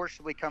you were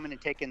forcibly coming and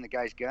taking the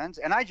guy's guns,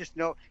 and I just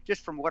know,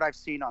 just from what I've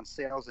seen on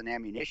sales and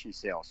ammunition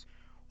sales,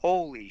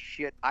 holy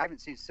shit, I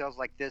haven't seen sales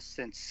like this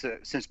since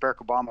Barack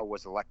Obama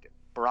was elected.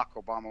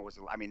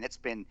 I mean, it's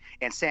been,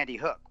 and Sandy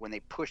Hook, when they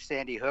pushed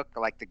Sandy Hook,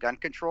 like the gun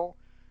control.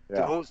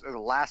 Yeah. Those are the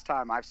last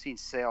time I've seen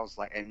sales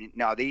like, and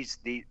now these.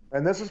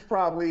 And this is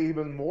probably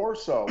even more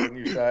so, wouldn't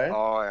you say?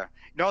 Oh yeah,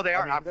 no, they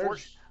are.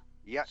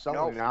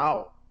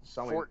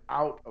 Selling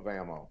out of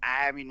ammo.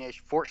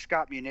 Ammunition. Fort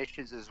Scott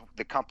Munitions is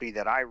the company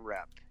that I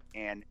rep,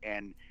 and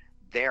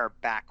they are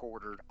back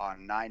ordered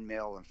on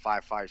 9mm and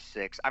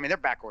 5.56. I mean, they're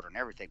back ordered on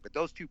everything, but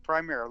those two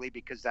primarily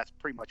because that's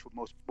pretty much what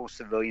most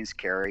civilians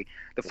carry.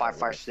 The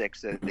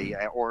 5.56,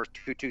 the or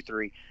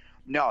 223.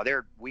 No,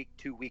 they're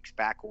 2 weeks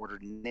back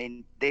ordered,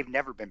 and they've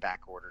never been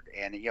back ordered.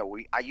 And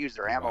I use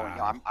their ammo,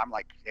 and I'm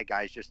like, hey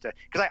guys, just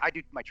because I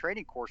do my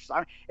training courses,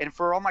 and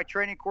for all my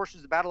training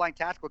courses, the Battle Line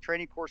Tactical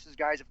training courses,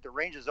 guys, if the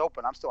range is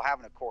open, I'm still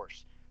having a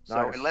course.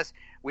 So unless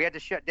we had to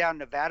shut down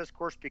Nevada's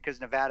course because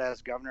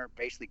Nevada's governor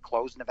basically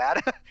closed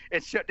Nevada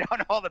and shut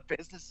down all the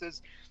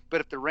businesses, but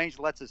if the range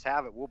lets us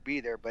have it, we'll be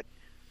there. But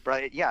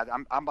yeah,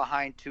 I'm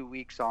behind 2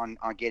 weeks on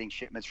getting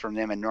shipments from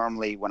them, and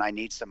normally when I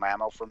need some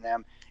ammo from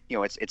them,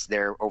 it's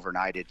there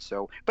overnighted.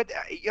 So, but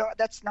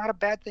that's not a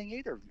bad thing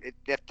either.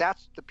 If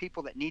that's the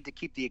people that need to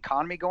keep the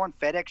economy going,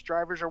 FedEx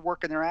drivers are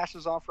working their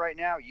asses off right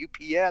now.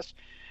 UPS,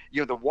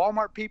 the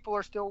Walmart people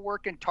are still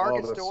working.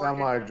 Target's still working.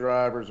 The semi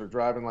drivers are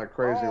driving like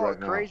crazy right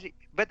now. Crazy.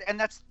 But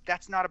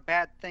that's not a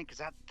bad thing,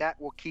 because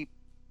that will keep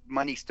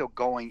money still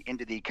going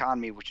into the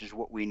economy, which is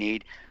what we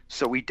need.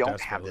 So we don't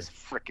have this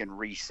freaking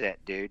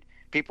reset, dude.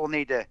 People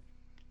need to.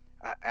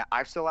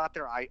 I'm still out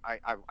there. I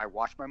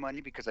watch my money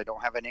because I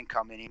don't have an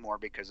income anymore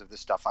because of the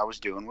stuff I was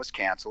doing was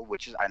canceled,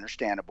 which is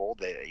understandable.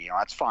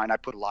 That's fine. I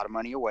put a lot of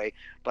money away,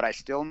 but I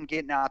still am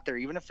getting out there,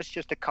 even if it's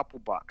just a couple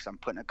bucks. I'm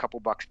putting a couple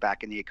bucks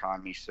back in the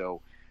economy.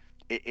 So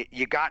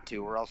you got to,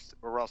 or else,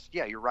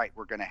 yeah, you're right.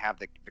 We're going to have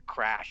the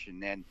crash,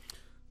 and then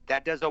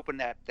that does open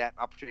that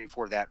opportunity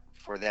for that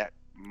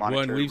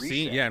monetary well,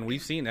 reset.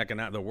 we've seen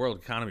the world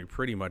economy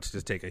pretty much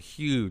just take a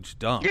huge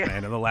dump,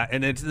 man.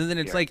 And then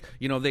it's like,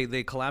 you know,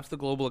 they collapse the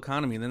global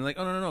economy, and then they're like,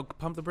 oh no,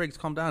 pump the brakes,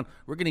 calm down.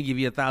 We're going to give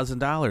you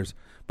 $1,000,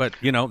 but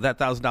you know that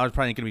 $1,000 probably ain't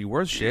going to be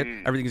worth shit.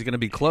 Everything's going to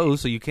be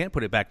closed, so you can't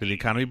put it back to the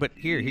economy. But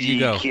here you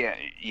go.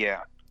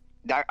 Yeah.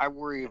 I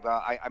worry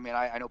about. I mean,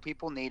 I know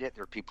people need it.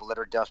 There are people that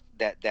are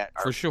that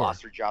are for sure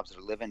lost their jobs, that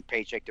are living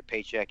paycheck to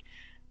paycheck.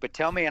 But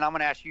tell me, and I'm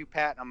going to ask you,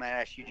 Pat, and I'm going to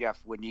ask you, Jeff,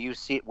 when you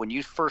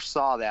first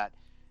saw that,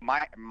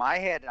 my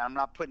head, and I'm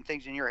not putting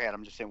things in your head,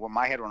 I'm just saying, when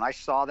I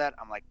saw that,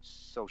 I'm like,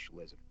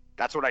 socialism.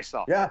 That's what I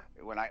saw. Yeah.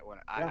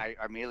 I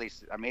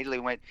immediately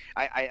went,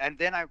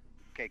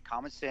 okay,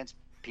 common sense,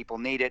 people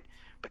need it,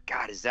 but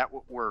God, is that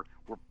what we're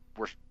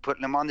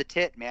putting them on the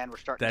tit, man? We're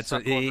starting to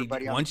circle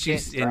everybody on the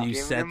tit. You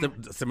set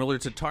similar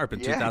to TARP in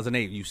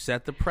 2008, you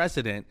set the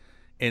precedent,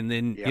 and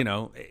then, you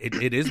know,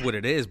 it is what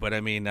it is, but I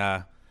mean,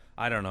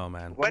 I don't know,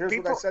 man. Well, here's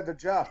what I said to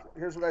Jeff.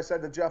 Here's what I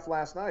said to Jeff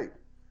last night.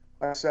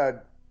 I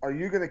said, are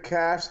you going to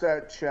cash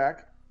that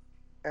check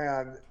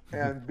and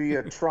be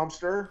a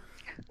Trumpster,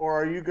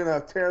 or are you going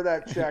to tear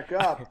that check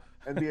up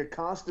and be a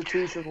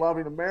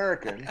Constitution-loving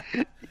American?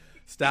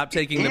 Stop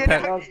taking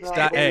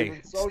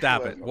the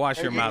stop it.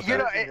 Wash your mouth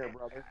out.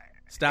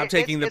 Stop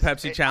taking the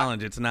Pepsi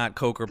challenge. It's not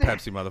Coke or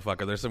Pepsi,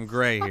 motherfucker. There's some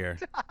gray here.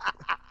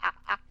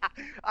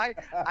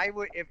 I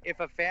would if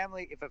a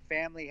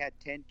family had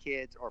 10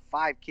 kids or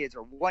 5 kids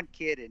or 1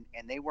 kid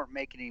and they weren't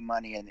making any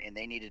money and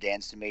they needed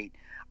ends to meet,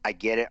 I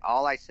get it.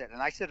 All I said,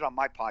 and I said it on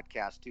my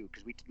podcast too,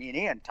 because me and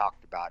Ian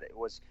talked about it,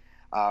 was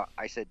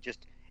I said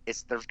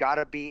there's got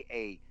to be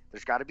a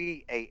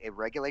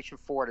regulation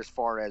for it, as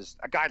far as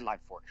a guideline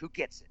for it. Who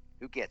gets it?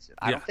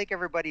 I don't think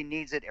everybody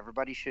needs it.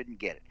 Everybody shouldn't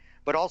get it.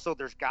 But also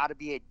there's got to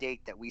be a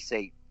date that we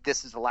say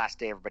this is the last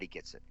day everybody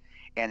gets it.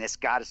 And it's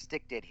got to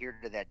stick to adhere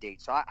to that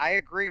date. So I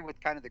agree with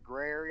kind of the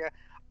gray area.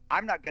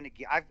 I'm not going to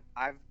get.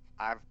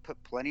 I've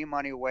put plenty of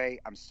money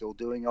away. I'm still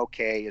doing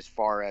okay as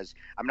far as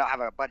I'm not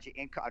having a bunch of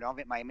income. I don't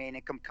have my main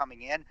income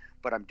coming in,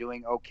 but I'm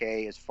doing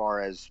okay as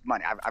far as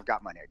money. I've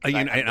got money.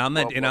 I'm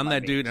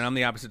that dude, and I'm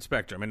the opposite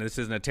spectrum. And this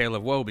isn't a tale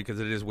of woe, because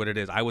it is what it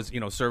is. I was,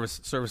 service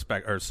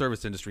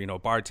industry,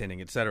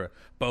 bartending, etc.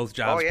 Both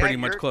jobs pretty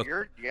much closed.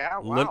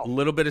 Wow.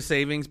 Little bit of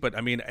savings, but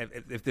I mean,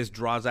 if this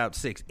draws out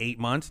 6-8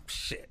 months,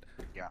 shit.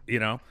 Yeah. You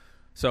know.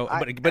 So,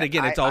 but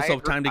again, it's also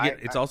time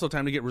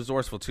to get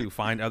resourceful too.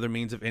 Find other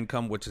means of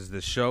income, which is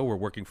this show. We're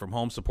working from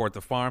home. Support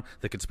the farm,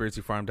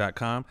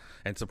 theconspiracyfarm.com,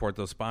 and support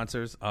those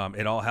sponsors.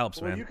 It all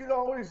helps, man. You could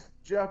always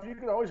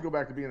go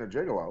back to being a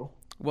gigolo.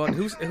 Well,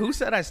 who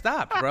said I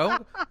stopped, bro?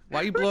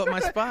 Why you blow up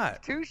my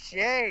spot? Touche.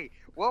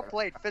 Well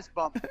played. Fist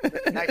bump.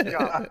 Nice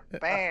job.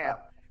 Bam.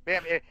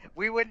 Bam.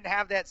 We wouldn't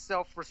have that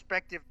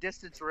self-respective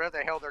distance wherever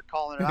the hell they're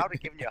calling it. I would have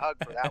given you a hug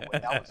for that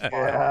one. That was fun.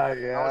 Yeah.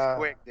 That was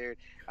quick, dude.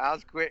 I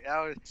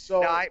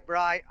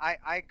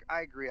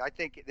agree. I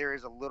think there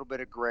is a little bit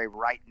of gray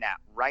right now,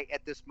 right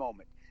at this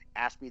moment.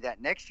 Ask me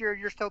that next year,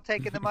 you're still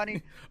taking the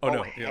money?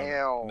 No.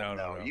 Hell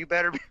no. You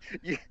better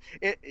be.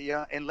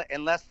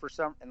 Unless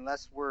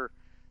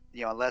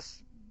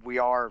we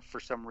are for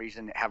some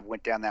reason have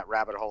went down that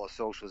rabbit hole of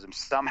socialism.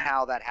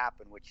 Somehow that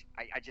happened, which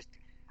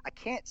I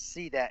can't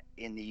see that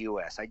in the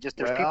U.S. There's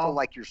people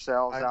like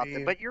yourselves out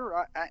there, but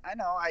I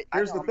know.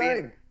 Here's the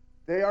thing.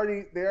 They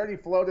already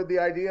floated the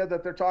idea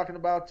that they're talking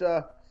about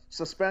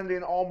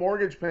suspending all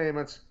mortgage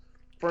payments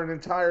for an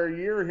entire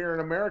year here in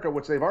America,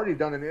 which they've already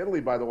done in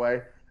Italy, by the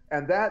way.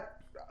 And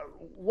that,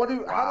 how do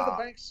the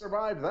banks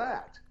survive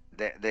that?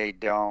 They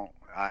don't.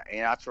 And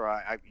that's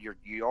where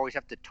you always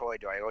have to toy.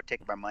 Do I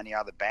take my money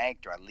out of the bank?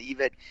 Do I leave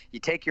it? You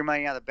take your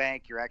money out of the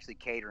bank, you're actually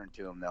catering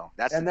to them, though.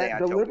 That's the thing I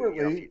told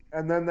you.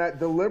 And then that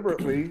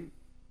deliberately,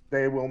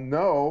 they will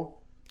know.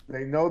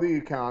 They know the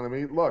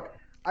economy. Look,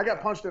 I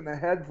got punched in the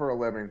head for a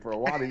living for a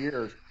lot of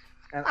years,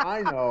 and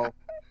I know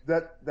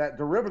that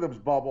derivatives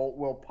bubble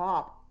will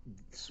pop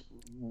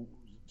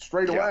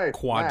straight away.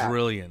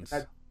 Quadrillions.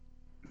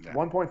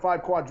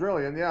 1.5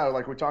 quadrillion,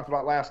 like we talked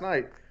about last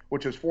night,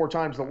 which is 4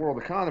 times the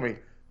world economy.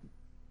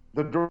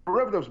 The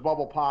derivatives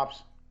bubble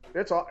pops.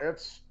 It's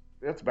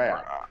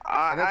bad.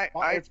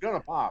 It's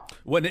gonna pop.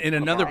 Well, in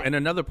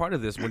another part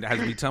of this, as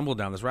we tumble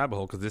down this rabbit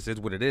hole, because this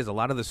is what it is. A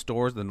lot of the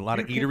stores and a lot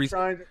of eateries.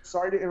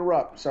 Sorry to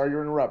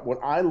interrupt. What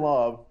I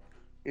love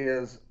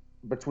is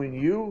between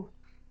you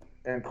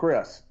and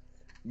Chris,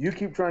 you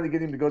keep trying to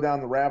get him to go down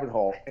the rabbit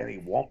hole, and he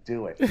won't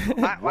do it.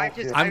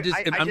 I'm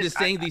just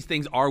saying these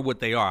things are what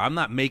they are. I'm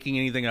not making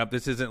anything up.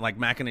 This isn't like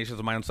machinations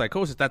of my own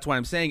psychosis. That's why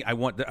I'm saying I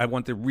want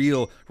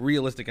the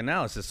realistic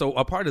analysis. So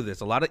a part of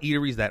this, a lot of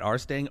eateries that are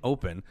staying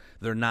open,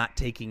 they're not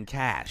taking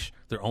cash.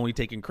 They're only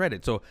taking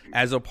credit. So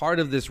as a part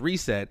of this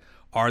reset,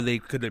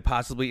 could it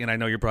possibly, and I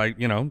know you're probably,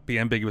 be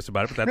ambiguous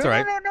about it, but that's all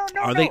right.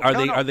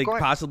 Are they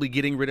possibly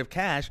getting rid of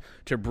cash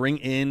to bring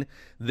in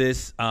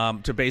this,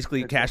 to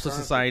basically cashless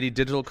society,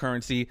 digital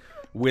currency,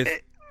 with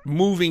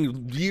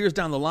moving years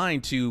down the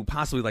line to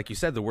possibly, like you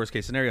said, the worst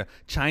case scenario,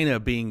 China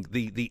being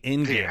the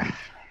end game?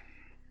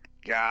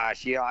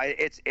 Gosh, yeah,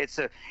 it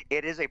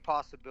is a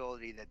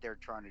possibility that they're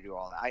trying to do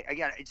all that.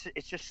 Again,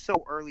 it's just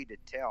so early to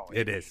tell.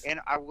 It is, and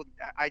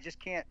I just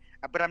can't.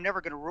 But I'm never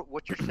going to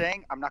what you're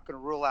saying. I'm not going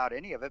to rule out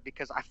any of it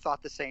because I've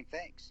thought the same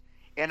things,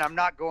 and I'm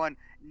not going,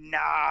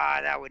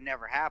 nah, that would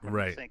never happen.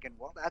 Right. I'm thinking,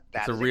 well,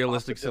 that's a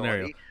realistic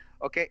scenario.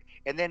 Okay,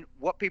 and then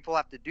what people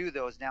have to do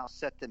though is now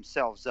set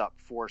themselves up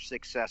for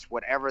success,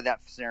 whatever that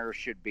scenario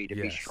should be, to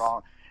be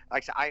strong.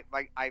 Like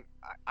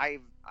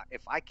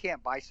if I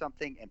can't buy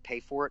something and pay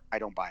for it, I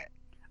don't buy it.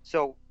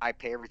 So I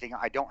pay everything.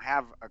 I don't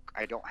have.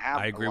 I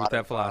agree with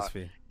that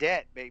philosophy.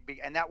 Debt, baby,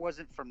 and that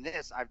wasn't from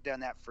this. I've done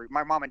that for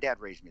my mom and dad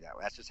raised me that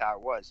way. That's just how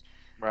it was.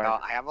 Right.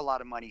 I have a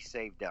lot of money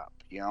saved up.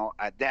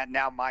 That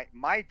now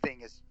my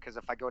thing is because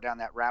if I go down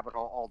that rabbit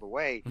hole all the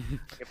way,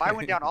 if I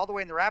went down all the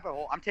way in the rabbit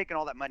hole, I'm taking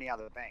all that money out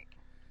of the bank.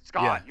 It's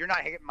gone. Yeah. You're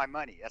not getting my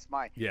money. That's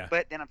mine. Yeah.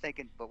 But then I'm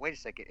thinking, but wait a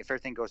second. If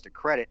everything goes to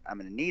credit, I'm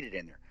going to need it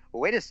in there. Well,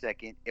 wait a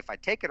second. If I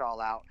take it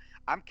all out,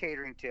 I'm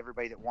catering to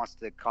everybody that wants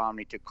the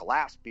economy to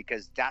collapse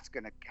because that's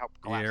going to help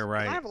collapse. Yeah,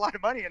 right. I have a lot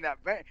of money in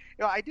that bank.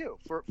 I do.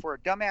 For a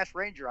dumbass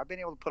ranger, I've been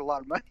able to put a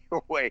lot of money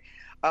away.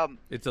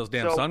 It's those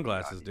damn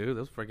sunglasses, dude.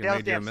 Those freaking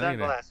made you a millionaire.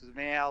 Sunglasses,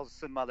 man.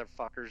 Some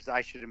motherfuckers.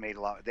 I should have made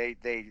a lot.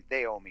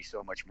 They owe me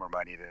so much more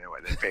money than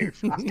they paid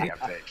for these damn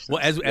things.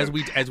 Well, as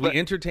we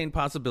entertain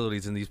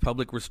possibilities in these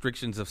public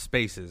restrictions of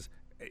spaces,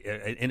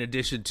 in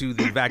addition to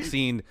the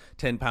vaccine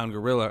 10-pound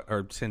gorilla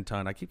or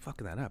 10-ton, I keep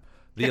fucking that up.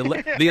 The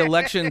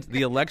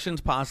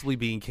elections possibly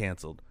being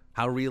canceled.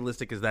 How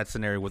realistic is that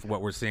scenario with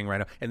what we're seeing right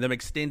now? And them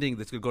extending,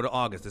 this could go to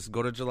August, this could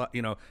go to July.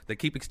 They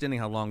keep extending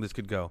how long this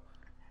could go.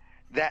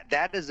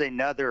 That's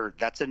another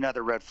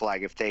red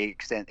flag if they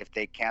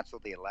cancel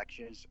the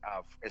elections,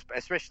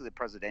 especially the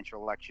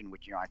presidential election,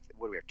 which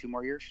what do we have, 2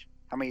 more years?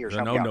 How many years?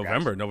 No,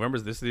 November.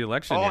 November's this is the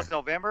election. Oh, year. It's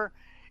November.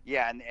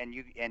 Yeah,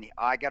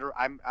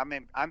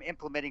 I'm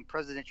implementing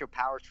presidential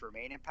powers to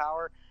remain in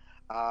power.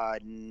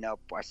 Nope,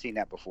 I've seen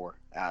that before.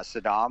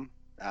 Saddam,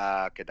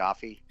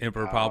 Gaddafi,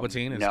 Emperor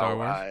Palpatine in Star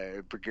Wars.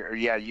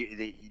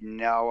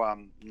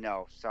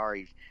 No,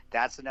 sorry,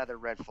 that's another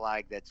red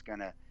flag. That's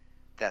gonna,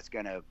 that's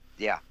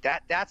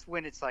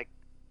when it's like,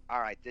 all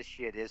right, this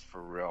shit is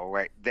for real,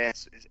 right? To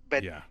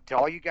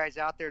all you guys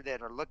out there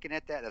that are looking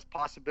at that as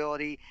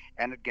possibility,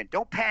 and again,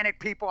 don't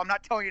panic, people. I'm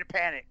not telling you to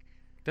panic.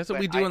 That's what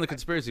we do on the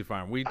Conspiracy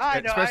Farm.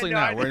 Especially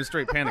now, we're in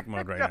straight panic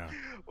mode right now.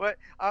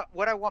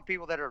 What I want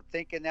people that are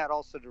thinking that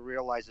also to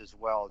realize as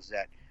well is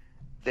that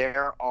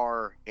there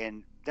are,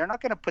 and they're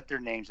not going to put their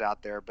names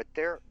out there, but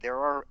there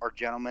are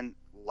gentlemen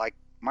like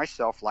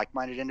myself,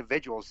 like-minded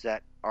individuals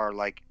that are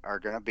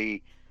going to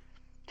be,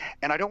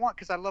 and I don't want,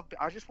 because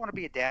I just want to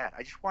be a dad.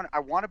 I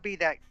want to be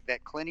that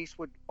Clint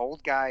Eastwood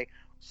old guy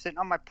sitting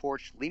on my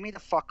porch. Leave me the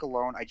fuck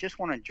alone. I just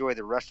want to enjoy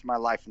the rest of my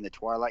life in the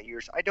twilight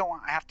years. I don't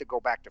want to have to go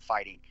back to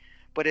fighting.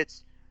 But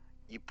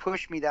you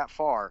push me that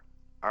far,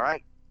 all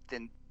right?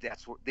 Then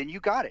you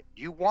got it.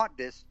 You want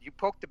this. You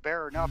poke the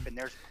bear enough, and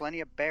there's plenty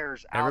of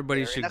bears out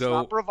Everybody there. should and go.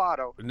 That's not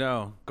bravado.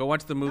 No, go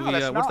watch the movie.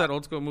 What's that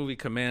old school movie,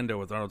 Commando,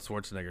 with Arnold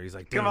Schwarzenegger? He's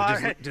like, dude,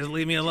 just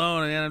leave me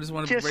alone, and I just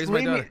want to raise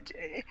my daughter.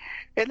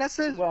 And that's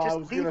it. Well, I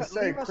was going to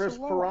say Chris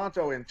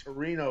Peranto in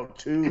Torino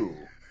 2.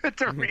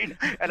 Torino,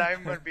 and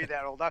I'm going to be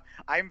that old.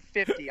 I'm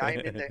 50. I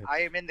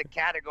am in the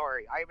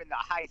category. I am in the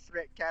high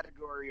threat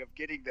category of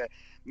getting the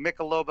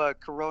Michelob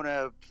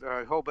Corona,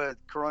 Hoba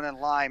Corona and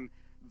Lime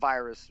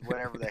virus,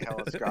 whatever the hell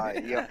it's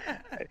called.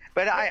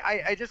 But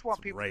I just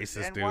want people.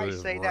 Racist, and dude. why I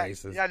say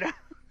Racist. that?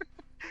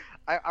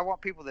 Yeah, I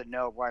want people to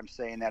know why I'm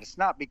saying that. It's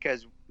not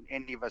because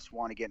any of us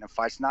want to get in a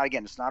fight.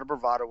 It's not a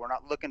bravado. We're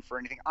not looking for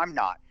anything. I'm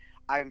not.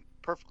 I'm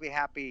perfectly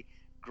happy.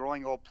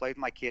 Growing old, played with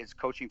my kids,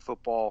 coaching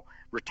football,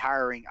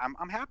 retiring.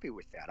 I'm happy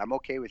with that. I'm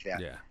okay with that.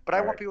 Yeah. But I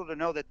want people to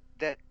know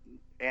that,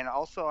 and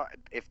also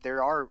if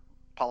there are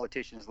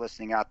politicians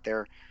listening out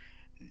there,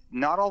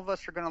 not all of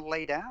us are going to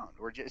lay down.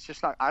 It's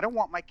just not. I don't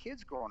want my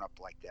kids growing up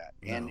like that.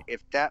 No. And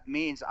if that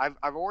means I've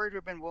already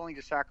been willing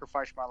to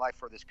sacrifice my life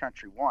for this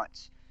country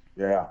once.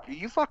 Yeah. Do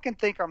you fucking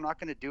think I'm not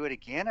going to do it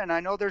again? And I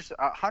know there's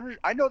hundreds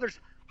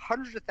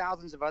of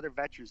thousands of other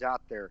veterans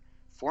out there.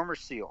 Former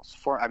SEALs.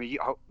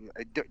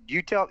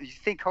 You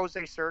think Jose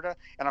Serta,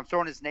 and I'm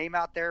throwing his name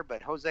out there,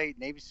 but Jose,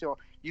 Navy SEAL,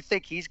 you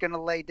think he's going to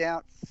lay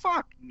down?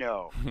 Fuck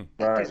no. He's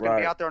going to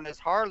be out there on his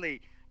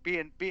Harley,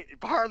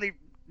 Harley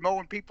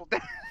mowing people down.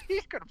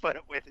 He's going to put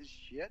up with his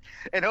shit.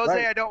 And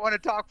Jose, I don't want to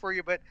talk for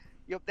you, but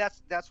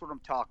that's what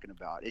I'm talking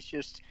about. It's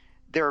just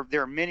there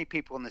are many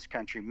people in this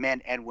country,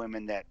 men and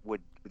women, that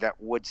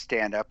would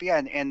stand up.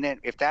 Yeah, and then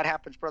if that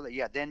happens, brother,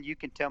 then you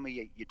can tell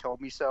me you told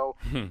me so.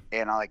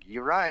 And I'm like,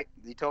 you're right,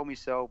 you told me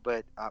so,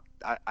 but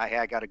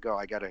I gotta go.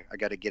 I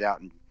gotta get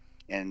out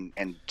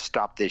and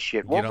stop this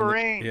shit.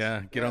 Wolverine.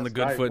 Get on the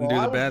good foot and do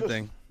the bad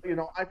thing.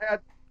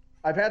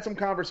 I've had some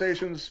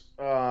conversations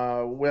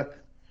with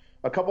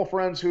a couple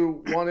friends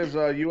who, one is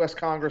a U.S.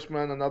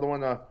 congressman, another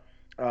one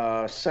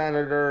a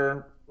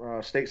senator,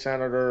 state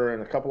senator,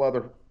 and a couple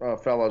other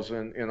fellows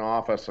in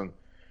office. And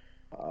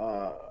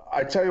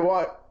I tell you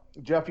what,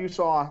 Jeff, you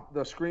saw the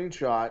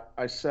screenshot.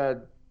 I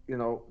said,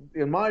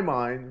 in my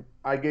mind,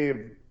 I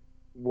gave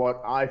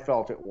what I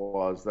felt it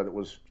was, that it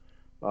was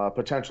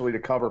potentially to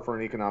cover for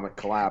an economic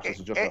collapse. This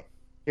is just a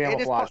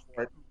camouflage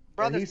for it.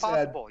 Brother, and it's he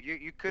possible.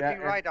 Said, you could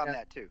be right on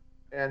that too.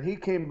 And he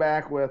came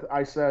back with,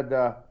 I said,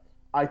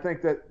 I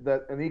think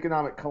that an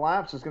economic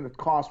collapse is going to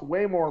cost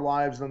way more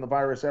lives than the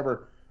virus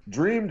ever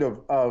dreamed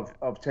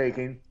of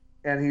taking.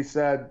 And he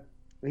said,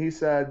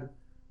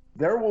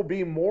 there will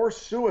be more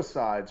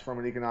suicides from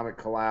an economic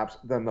collapse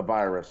than the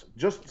virus.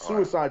 Just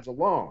suicides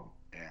alone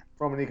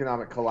from an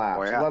economic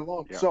collapse. Let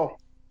alone.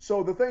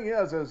 So the thing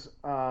is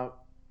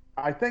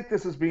I think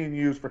this is being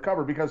used for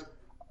cover because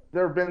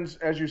there have been,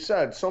 as you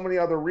said, so many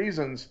other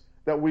reasons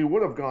that we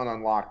would have gone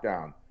on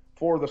lockdown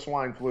for the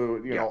swine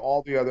flu, you know,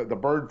 all the other, the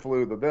bird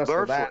flu, the this,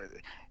 the that.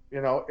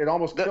 You know, it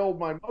almost killed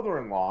my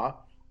mother-in-law.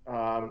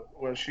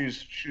 Well,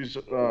 she's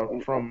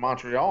from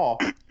Montreal,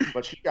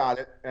 but she got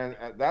it, and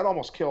that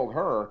almost killed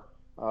her.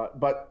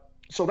 But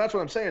so that's what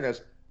I'm saying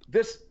is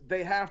this: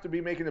 they have to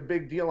be making a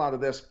big deal out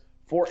of this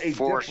for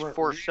different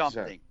reason.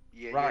 Something.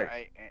 Yeah,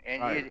 right.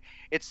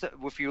 It's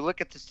if you look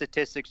at the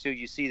statistics too,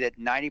 you see that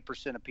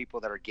 90% of people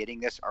that are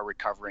getting this are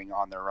recovering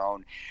on their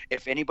own.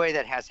 If anybody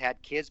that has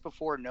had kids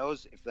before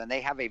knows, if when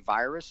they have a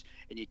virus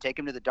and you take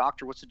them to the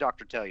doctor, what's the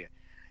doctor tell you?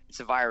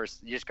 It's a virus.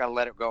 You just got to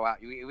let it go out.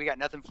 We got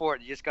nothing for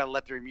it. You just got to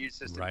let their immune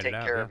system take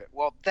care of it.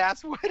 Well,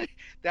 that's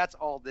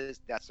all this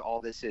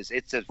is.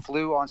 It's a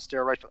flu on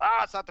steroids.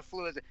 It's not the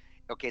flu. Is it?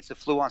 Okay, it's a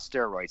flu on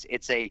steroids.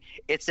 It's a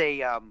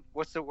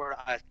what's the word?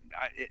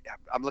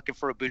 I'm looking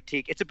for a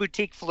boutique. It's a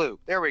boutique flu.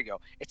 There we go.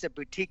 It's a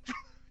boutique flu.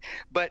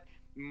 But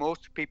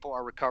most people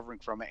are recovering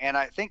from it. And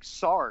I think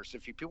SARS,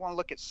 if people want to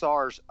look at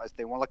SARS, if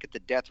they want to look at the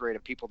death rate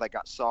of people that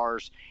got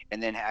SARS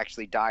and then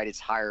actually died, it's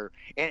higher.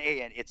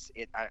 And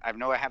I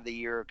know I have the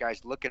year,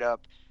 guys, look it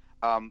up.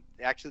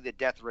 Actually, the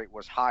death rate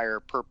was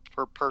higher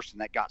per person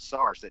that got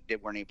SARS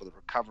that weren't able to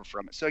recover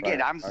from it. So again,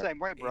 I'm the same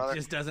way, brother. It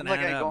just doesn't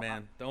add up,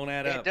 man. Don't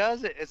add up. It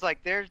does. It's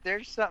like there's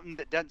something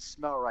that doesn't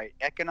smell right.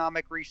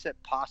 Economic reset,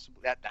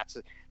 possible.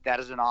 That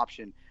is an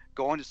option.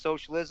 Going to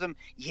socialism,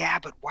 yeah,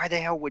 but why the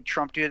hell would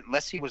Trump do it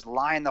unless he was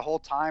lying the whole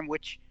time?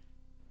 Which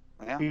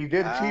he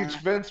did teach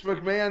Vince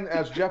McMahon,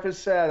 as Jeff has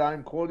said.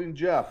 I'm quoting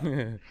Jeff.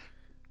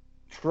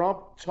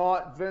 Trump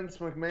taught Vince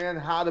McMahon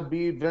how to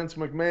be Vince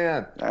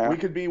McMahon. We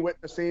could be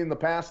witnessing in the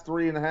past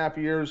 3.5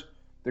 years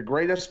the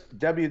greatest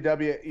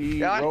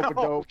WWE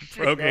rope-a-dope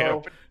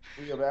show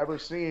we have ever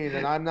seen,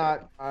 and I'm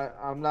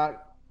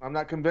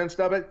not convinced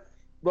of it.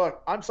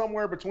 Look, I'm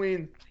somewhere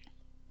between.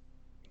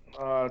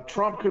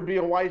 Trump could be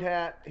a white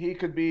hat. He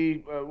could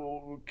be.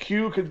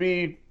 Q could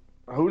be.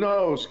 Who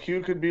knows?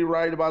 Q could be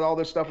right about all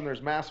this stuff, and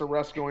there's mass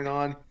arrests going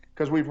on.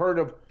 Because we've heard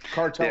of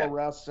cartel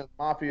arrests and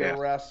mafia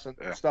arrests and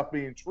stuff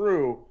being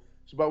true,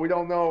 but we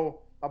don't know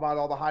about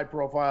all the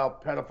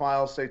high-profile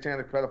pedophiles,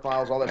 satanic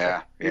pedophiles, all that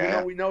stuff. Even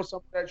though we know some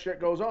of that shit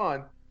goes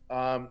on,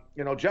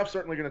 Jeff's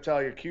certainly going to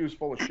tell you Q's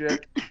full of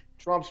shit,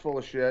 Trump's full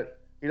of shit.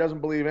 He doesn't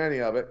believe any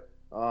of it.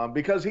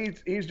 Because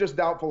he's just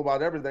doubtful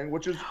about everything,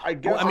 which is, I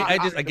guess. Well,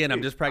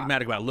 I'm just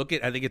pragmatic about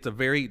it. I think it's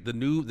the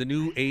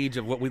new age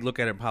of what we look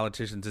at in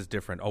politicians is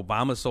different.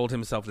 Obama sold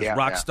himself as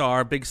rock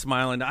star, big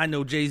smile, and I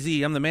know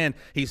Jay-Z, I'm the man.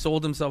 He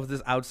sold himself as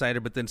this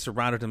outsider, but then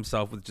surrounded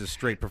himself with just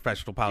straight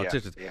professional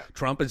politicians.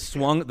 Trump has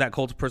swung that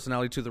cult of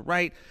personality to the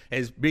right,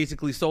 has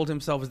basically sold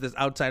himself as this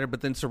outsider,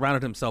 but then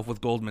surrounded himself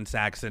with Goldman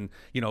Sachs and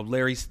not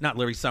Larry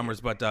Summers,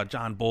 but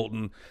John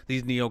Bolton,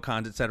 these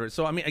neocons, et cetera.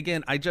 So I mean,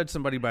 again, I judge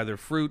somebody by their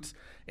fruits.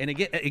 And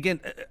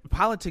again,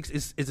 politics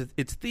is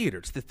it's theater.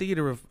 It's the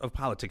theater of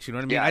politics. You know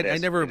what I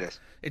mean?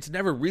 It's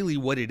never really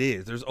what it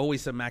is. There's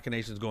always some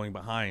machinations going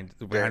behind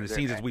the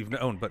scenes as we've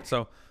known. But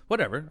so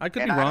whatever. I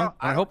could be wrong.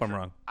 I hope I'm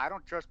wrong. I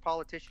don't trust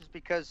politicians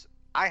because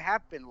I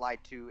have been lied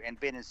to and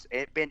been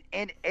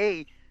in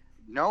a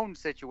known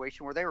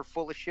situation where they were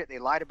full of shit. They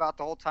lied about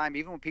the whole time,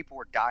 even when people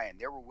were dying.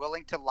 They were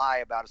willing to lie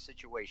about a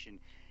situation,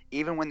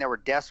 even when there were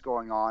deaths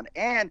going on,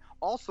 and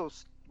also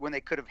when they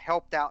could have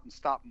helped out and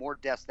stopped more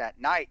deaths that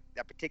night,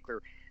 that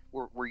particular,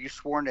 were you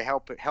sworn to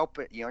help it,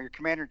 your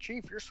commander in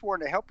chief, you're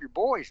sworn to help your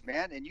boys,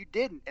 man, and you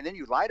didn't, and then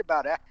you lied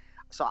about it.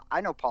 So I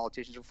know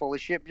politicians are full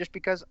of shit just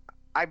because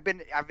I've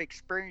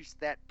experienced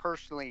that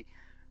personally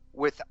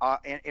with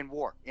in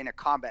war, in a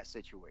combat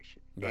situation.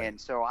 Right. And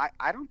so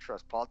I don't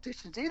trust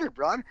politicians either,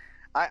 bro.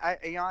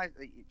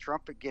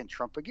 Trump again.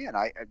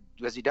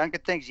 Has he done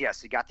good things?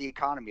 Yes, he got the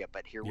economy up,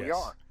 but here we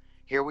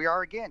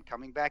are again,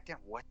 coming back down.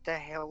 What the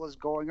hell is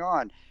going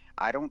on?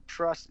 I don't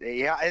trust.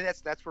 Yeah, and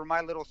that's where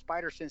my little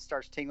spider sense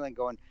starts tingling,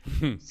 going,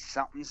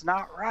 something's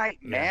not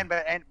right, man.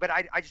 But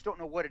I just don't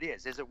know what it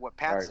is. Is it what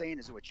Pat's saying?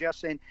 Is it what Jeff's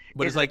saying?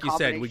 But it's like you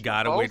said, we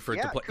gotta wait for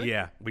it to play.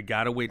 Yeah, we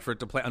gotta wait for it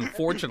to play.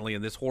 Unfortunately,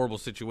 in this horrible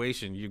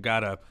situation, you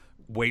gotta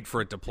wait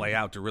for it to play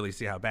out to really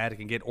see how bad it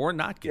can get or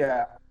not get.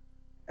 Yeah,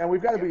 and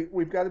we've got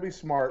to be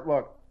smart.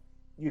 Look,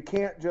 you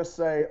can't just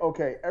say,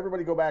 okay,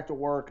 everybody go back to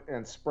work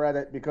and spread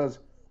it, because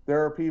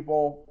there are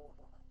people,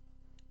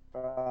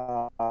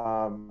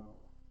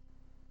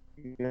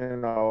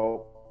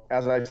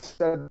 as I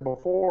said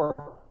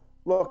before,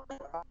 look,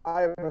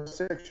 I have a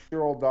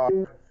 6-year-old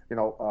daughter,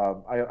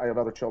 I have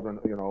other children,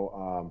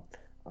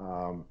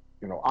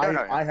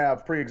 I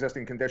have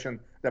pre-existing condition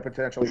that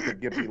potentially could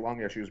give me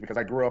lung issues because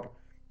I grew up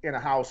in a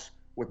house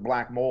with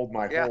black mold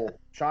my whole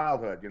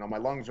childhood. My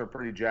lungs are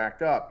pretty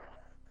jacked up.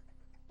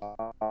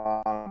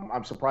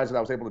 I'm surprised that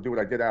I was able to do what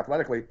I did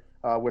athletically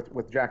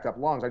with jacked up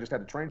lungs. I just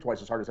had to train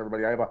twice as hard as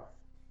everybody. I have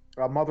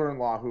a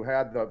mother-in-law who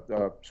had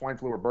the swine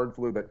flu or bird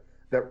flu that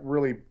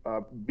really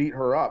beat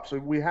her up. So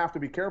we have to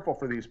be careful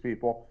for these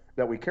people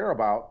that we care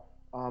about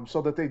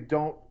so that they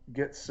don't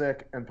get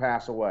sick and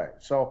pass away.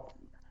 So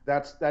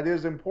that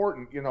is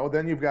important.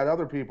 Then you've got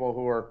other people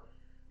who are,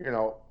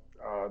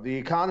 the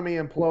economy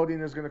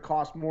imploding is going to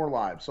cost more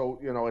lives. So,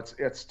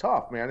 it's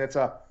tough, man. It's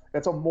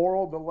a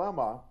moral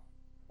dilemma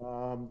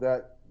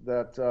that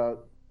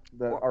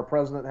our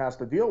president has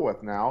to deal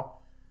with now.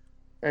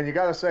 And you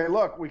got to say,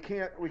 look, we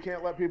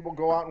can't let people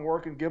go out and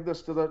work and give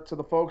this to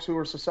the folks who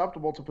are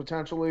susceptible to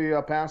potentially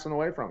passing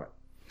away from it.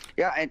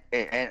 Yeah,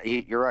 and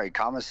you're right.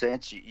 Common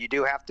sense. You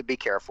do have to be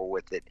careful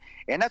with it,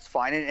 and that's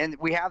fine. And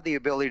we have the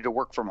ability to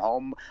work from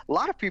home. A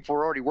lot of people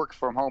are already working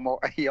from home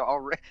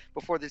already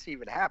before this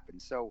even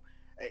happened. So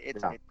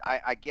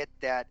I get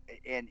that,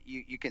 and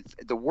you can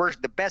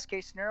the best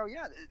case scenario.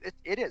 Yeah,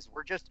 it is.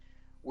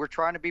 We're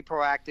trying to be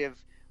proactive.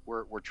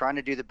 We're trying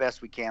to do the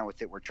best we can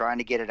with it. We're trying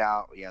to get it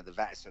out.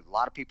 So a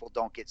lot of people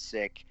don't get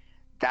sick.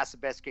 That's the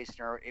best case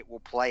scenario. It will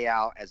play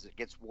out as it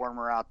gets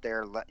warmer out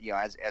there.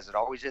 As it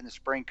always in the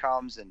spring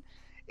comes and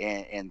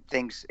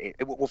things,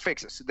 we'll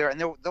fix it. So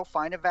they'll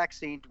find a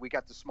vaccine. We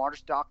got the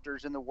smartest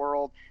doctors in the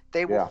world.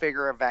 They will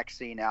figure a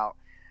vaccine out.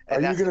 Are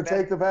you going to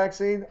take the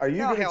vaccine? Are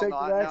you going to take the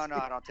vaccine?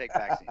 No, I don't take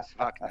vaccines.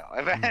 Fuck no.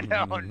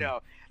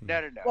 No.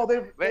 Well,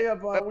 they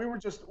have.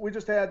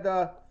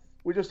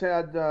 We just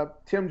had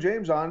Tim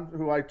James on,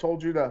 who I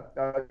told you to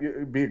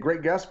be a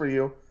great guest for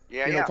you.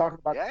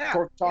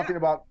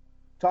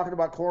 Talking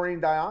about chlorine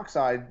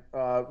dioxide,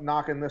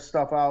 knocking this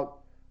stuff out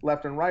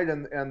left and right,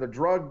 and the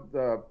drug,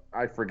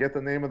 I forget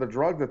the name of the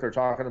drug that they're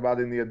talking about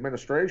in the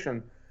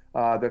administration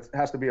that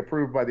has to be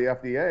approved by the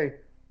FDA,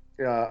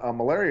 a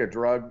malaria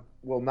drug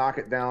will knock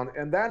it down.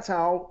 And that's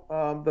how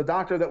the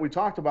doctor that we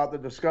talked about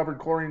that discovered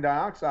chlorine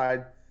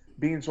dioxide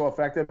being so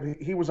effective,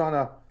 he was on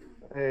a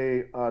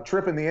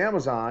trip in the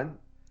Amazon,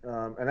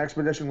 an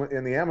expedition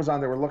in the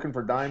Amazon. They were looking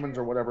for diamonds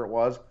or whatever it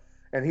was,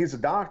 and he's a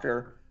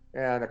doctor.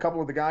 And a couple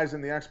of the guys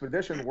in the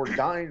expedition were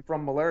dying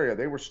from malaria.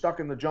 They were stuck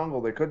in the jungle.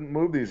 They couldn't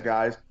move these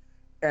guys.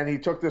 And he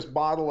took this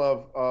bottle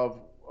of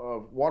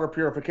water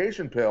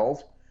purification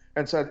pills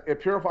and said, it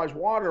purifies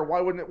water.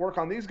 Why wouldn't it work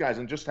on these guys?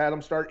 And just had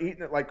them start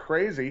eating it like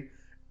crazy.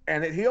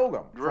 And it healed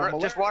them.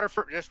 Just water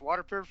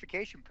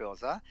purification pills,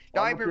 huh?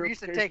 No, I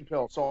used to take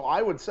pills. So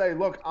I would say,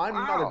 look, I'm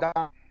not a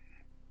doctor.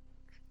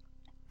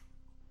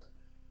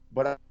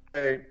 But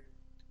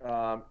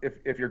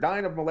if you're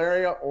dying of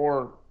malaria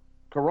or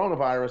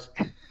coronavirus,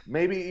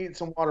 maybe eat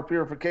some water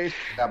purification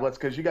tablets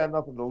because you got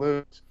nothing to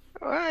lose.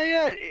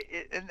 That's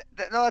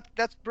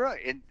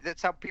brilliant. And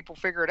that's how people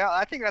figure it out.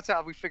 I think that's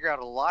how we figure out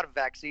a lot of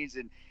vaccines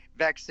and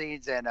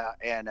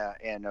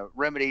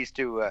remedies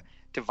to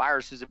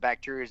viruses and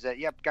bacteria. That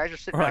guys are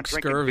sitting around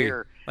drinking scurvy.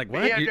 Beer. Like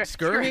what?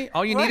 Scurvy?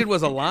 All you needed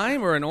was a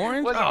lime or an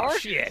orange?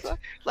 Shit!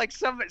 Like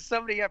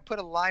somebody had put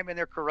a lime in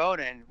their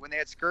Corona and when they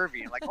had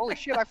scurvy, and like, holy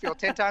shit, I feel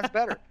 10 times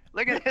better.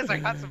 Look at this, I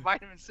got some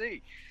vitamin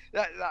C.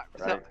 But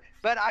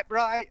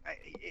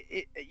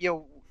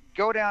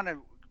go down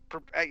and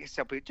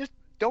just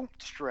don't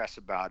stress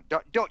about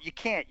it.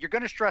 You're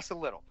going to stress a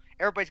little.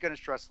 Everybody's going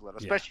to stress a little,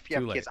 especially if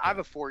you have kids. I have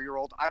a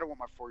 4-year-old. I don't want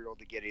my 4-year-old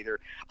to get either.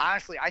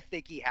 Honestly, I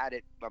think he had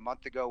it a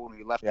month ago when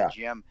we left the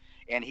gym,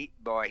 and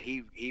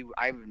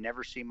I've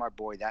never seen my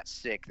boy that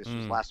sick. This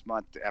was last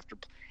month after,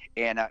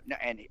 and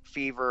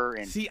fever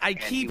and. See, I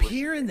keep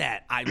hearing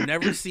that. I've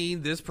never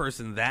seen this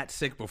person that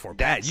sick before.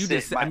 Pat, you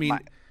just,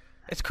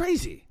 it's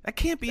crazy. That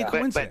can't be a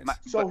coincidence.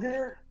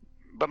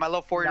 But my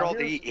little 4-year-old,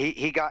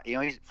 he got,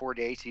 he's 4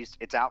 days.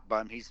 It's out,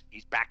 but he's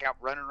back out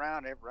running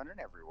around, running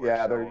everywhere.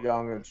 Yeah, they're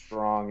young and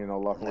strong.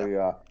 Luckily,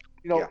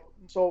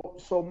 So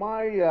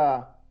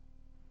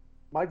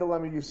my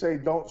dilemma, you say,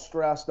 don't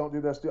stress, don't do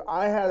this.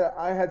 I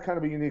had kind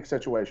of a unique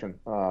situation,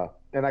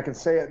 and I can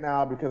say it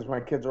now because my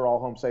kids are all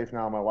home safe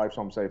now. My wife's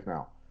home safe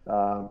now.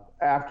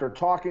 After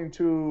talking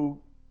to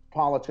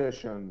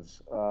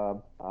politicians,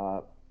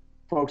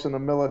 folks in the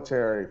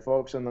military,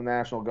 folks in the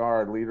National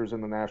Guard, leaders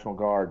in the National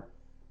Guard,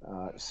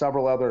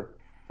 several other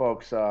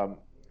folks,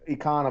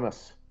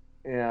 economists,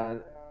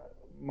 and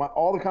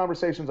all the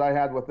conversations I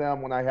had with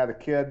them when I had a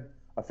kid,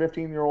 a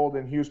 15-year-old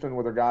in Houston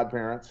with her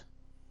godparents,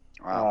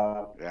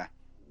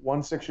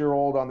 one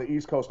 6-year-old on the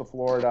east coast of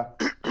Florida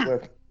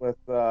with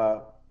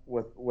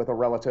a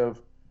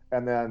relative,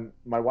 and then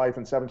my wife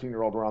and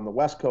 17-year-old were on the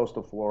west coast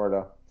of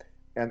Florida,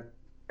 and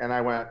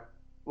I went,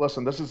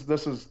 listen, this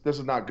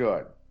is not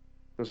good.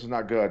 This is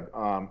not good.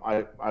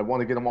 I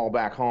want to get them all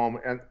back home,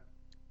 and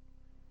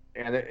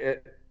I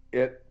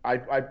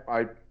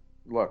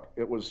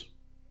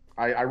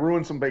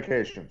ruined some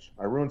vacations.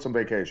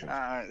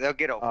 They'll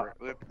get over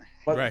it.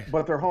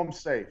 But they're home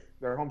safe.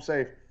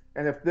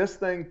 And if this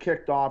thing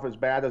kicked off as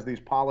bad as these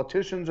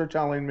politicians are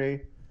telling me,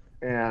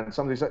 And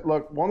somebody said,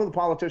 look, one of the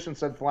politicians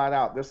said flat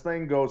out, this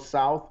thing goes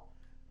south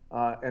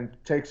and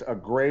takes a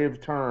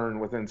grave turn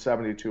within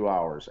 72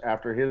 hours.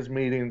 After his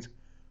meetings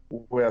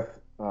with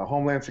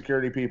Homeland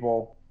Security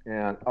people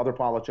and other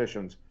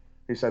politicians,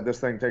 he said this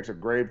thing takes a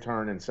grave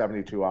turn in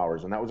 72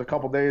 hours. And that was a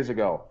couple days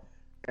ago.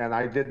 And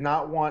I did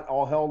not want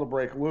all hell to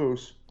break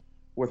loose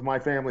with my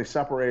family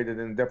separated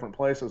in different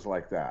places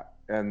like that.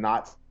 And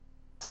not,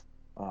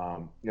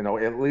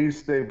 at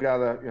least they've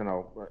got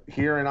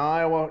here in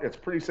Iowa, it's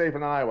pretty safe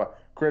in Iowa.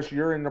 Chris,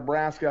 you're in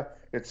Nebraska.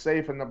 It's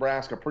safe in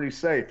Nebraska, pretty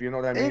safe. You know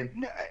what I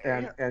mean?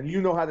 And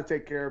you know how to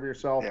take care of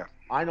yourself. Yeah.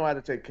 I know how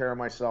to take care of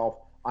myself.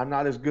 I'm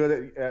not as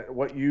good at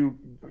what you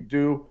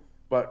do,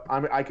 but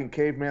I can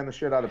caveman the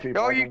shit out of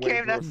people. Oh, you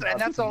cave.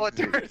 That's all it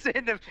turns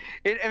into.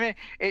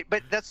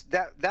 But that's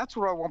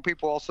what I want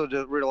people also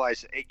to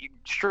realize.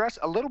 Stress,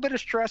 a little bit of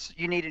stress,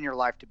 you need in your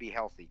life to be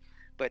healthy.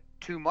 But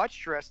too much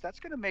stress, that's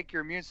going to make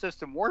your immune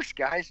system worse,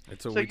 guys.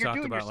 That's what we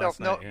talked about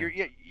last night.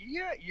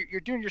 You're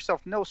doing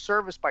yourself no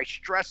service by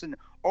stressing,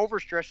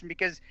 overstressing,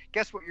 because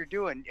guess what you're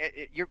doing?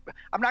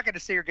 I'm not going to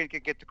say you're going to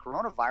get the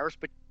coronavirus,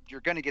 but you're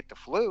going to get the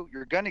flu.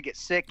 You're going to get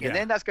sick, and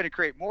then that's going to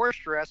create more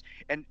stress.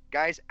 And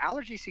guys,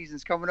 allergy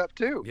season's coming up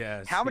too.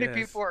 Yes. How many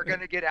people are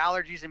going to get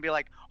allergies and be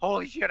like,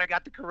 "Holy shit, I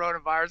got the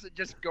coronavirus," and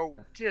just go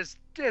just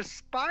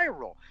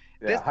spiral?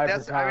 Yeah,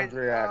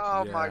 hypochondriac.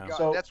 Oh my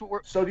God, that's what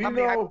we're. So do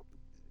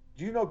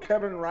you know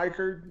Kevin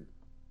Reichard?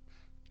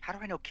 How do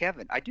I know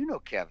Kevin? I do know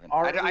Kevin.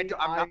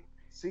 R-E-I-C-H-A-R-D.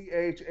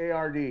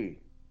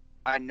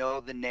 I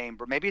know the name,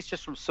 but maybe it's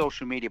just from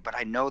social media, but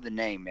I know the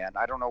name, man.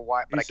 I don't know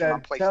why, but I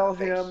can't place the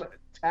face. Tell him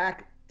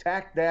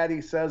Tack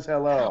Daddy says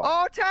hello.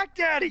 Oh, Tack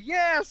Daddy.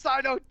 Yes,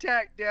 I know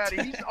Tack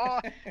Daddy.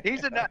 Tack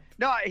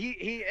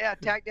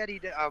Daddy,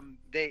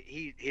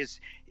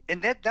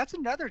 that's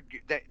another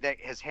that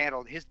has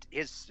handled his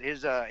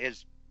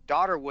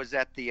daughter was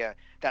at the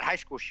that high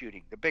school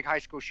shooting, the big high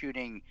school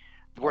shooting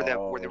where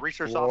the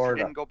resource officer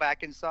didn't go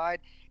back inside,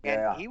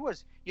 and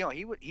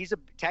he's a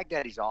Tack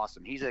Daddy's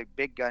awesome. He's a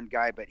big gun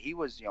guy, but he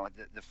was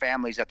the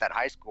families at that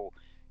high school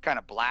kind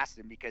of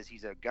blasted him because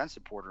he's a gun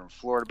supporter in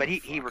Florida, but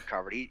he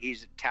recovered.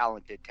 He's a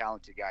talented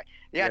guy.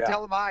 Yeah,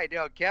 tell him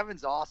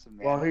Kevin's awesome,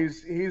 man. Well,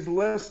 he's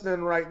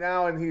listening right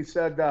now, and he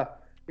said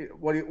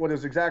what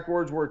his exact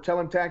words were: tell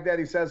him Tack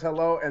Daddy says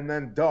hello, and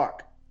then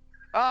duck.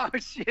 Oh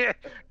shit!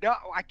 No,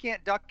 I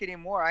can't duck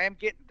anymore. I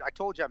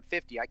told you I'm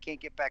 50. I can't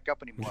get back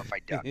up anymore if I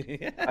duck.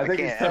 I think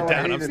he's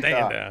telling me I'm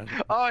staying down.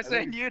 Oh, I'm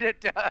saying you to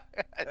duck.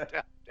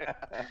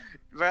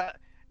 But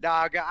no,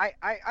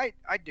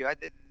 I do.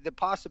 The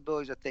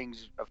possibilities of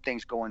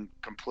things going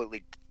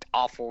completely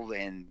awful,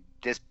 and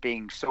this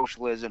being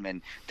socialism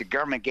and the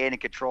government gaining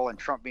control and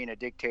Trump being a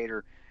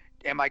dictator.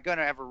 Am I going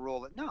to ever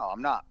rule it? No,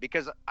 I'm not,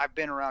 because I've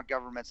been around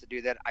governments that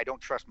do that. I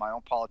don't trust my own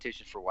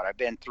politicians for what I've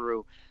been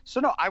through. So,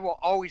 no, I will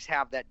always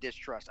have that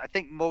distrust. I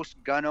think most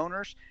gun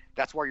owners,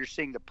 that's why you're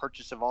seeing the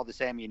purchase of all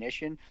this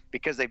ammunition,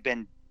 because they've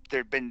been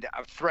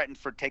threatened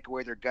for take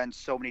away their guns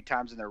so many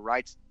times in their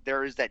rights.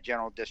 There is that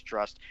general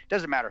distrust.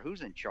 Doesn't matter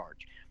who's in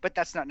charge, but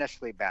that's not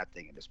necessarily a bad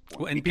thing at this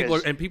point.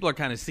 Well, and people are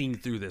kind of seeing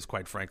through this,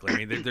 quite frankly. I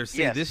mean, they're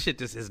seeing this shit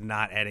just is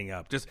not adding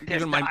up.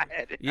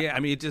 I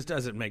mean, it just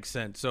doesn't make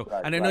sense. So,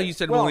 and I know you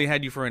said we only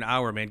had you for an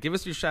hour, man. Give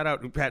us your shout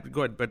out, Pat.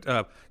 Go ahead, but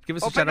give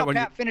us a shout out when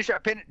Pat, finish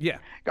up. Yeah.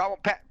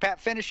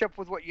 Pat, finish up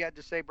with what you had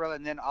to say, brother,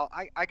 and then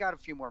I got a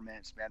few more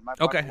minutes, man.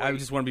 Okay, I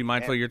just want to be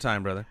mindful of your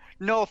time, brother.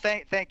 No,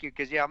 thank you,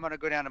 because I'm going to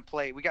go down and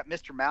play. We got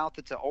Mr. Mouth.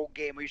 It's an old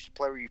game we used to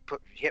play where you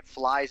hit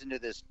flies into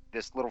this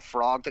little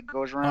frog that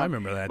goes around. I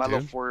remember that. My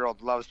little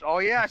 4-year-old loves. Oh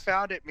yeah, I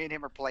found it. Me and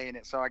him are playing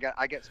it, so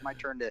I guess my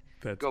turn to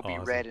be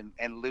red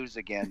and lose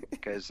again,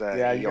 because you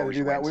got to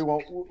do that. We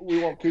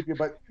won't keep you,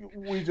 but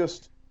we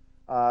just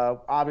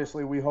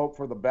obviously we hope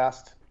for the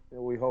best.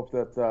 We hope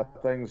that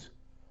things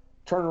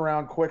turn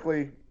around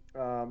quickly.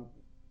 The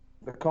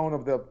cone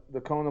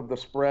of the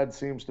spread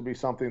seems to be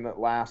something that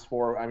lasts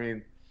for. I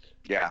mean,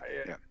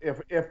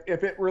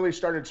 if it really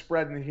started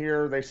spreading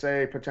here, they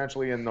say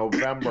potentially in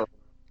November.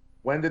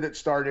 When did it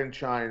start in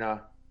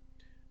China?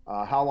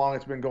 How long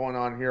it's been going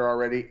on here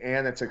already?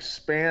 And it's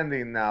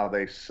expanding now,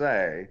 they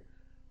say.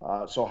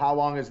 So how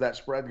long is that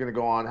spread going to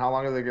go on? How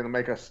long are they going to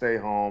make us stay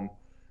home?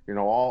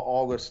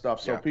 All this stuff.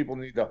 So people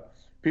need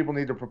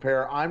to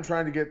prepare. I'm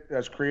trying to get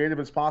as creative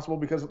as possible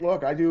because,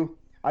 look, I do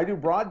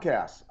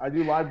broadcasts. I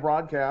do live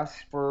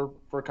broadcasts for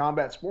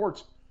combat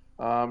sports,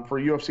 for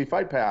UFC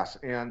Fight Pass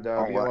and the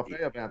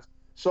LFA events.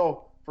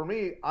 So for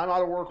me, I'm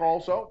out of work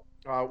also.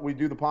 We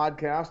do the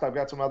podcast. I've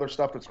got some other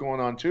stuff that's going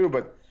on too,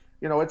 but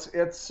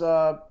it's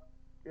a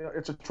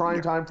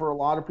trying time for a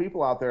lot of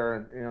people out there,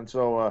 and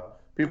so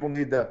people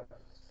need to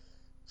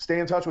stay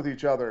in touch with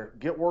each other,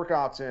 get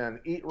workouts in,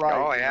 eat right.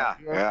 Oh yeah,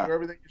 do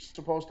everything you're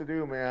supposed to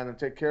do, man, and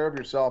take care of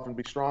yourself and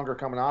be stronger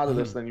coming out of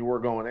this than you were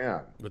going in.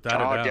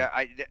 Without a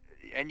doubt.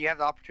 And you have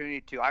the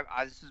opportunity to.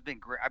 This has been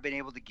great. I've been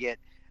able to get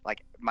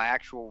like my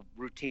actual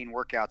routine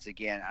workouts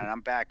again, and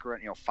I'm back,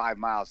 5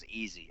 miles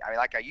easy. I mean,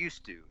 like I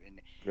used to,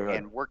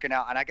 and working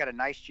out. And I got a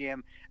nice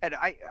gym, and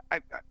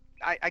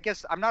I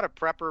guess I'm not a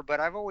prepper, but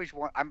I'm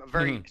a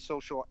very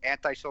social,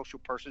 antisocial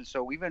person.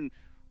 So even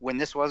when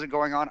this wasn't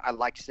going on, I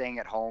liked staying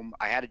at home.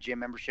 I had a gym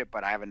membership,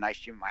 but I have a nice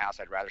gym in my house.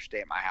 I'd rather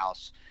stay at my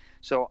house.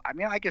 So, I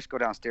mean, I just go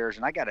downstairs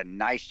and I got a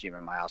nice gym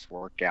in my house,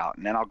 work out,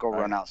 and then I'll go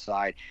run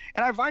outside.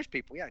 And I advise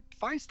people,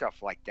 find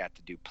stuff like that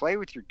to do. Play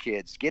with your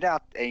kids, get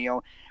out,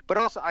 and, but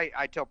also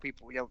I tell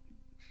people,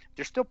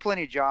 there's still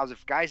plenty of jobs.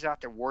 If guys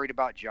out there worried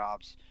about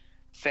jobs,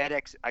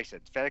 FedEx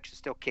is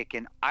still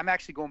kicking. I'm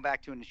actually going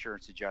back to an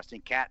insurance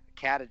adjusting, cat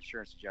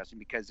insurance adjusting,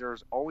 because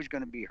there's always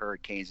going to be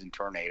hurricanes and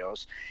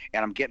tornadoes.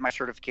 And I'm getting my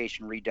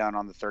certification redone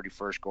on the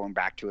 31st, going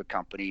back to a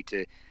company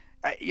to,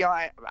 I feel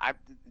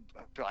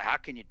like, how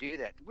can you do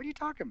that? What are you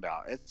talking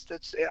about?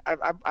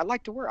 I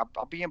like to work.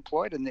 I'll be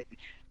employed, and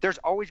there's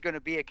always going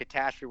to be a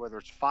catastrophe, whether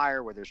it's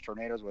fire, whether it's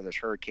tornadoes, whether it's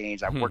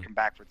hurricanes. I'm working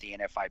back with the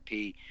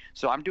NFIP,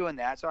 so I'm doing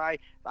that. So I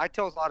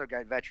tell a lot of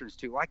veterans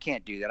too, I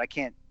can't do that. I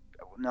can't.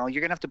 No,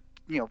 you're gonna have to,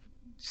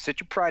 set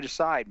your pride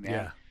aside, man.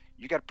 Yeah.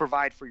 You got to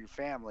provide for your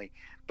family.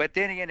 But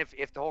then again,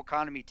 if the whole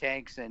economy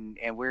tanks and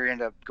we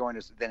end up going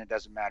to, then it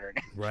doesn't matter.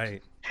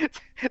 Right. Then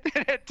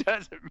it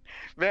doesn't.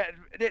 But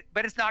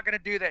it's not going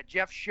to do that.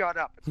 Jeff, shut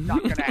up. It's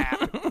not going to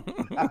happen.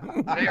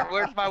 There,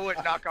 where's my wood?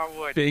 Knock on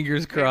wood.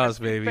 Fingers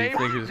crossed, baby. Fingers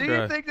crossed. Do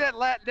you think that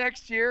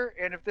next year,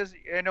 and if this,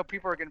 I know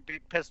people are going to be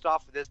pissed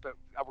off with this, but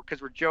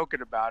because we're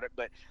joking about it,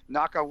 but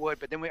knock on wood.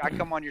 But then I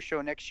come on your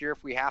show next year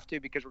if we have to,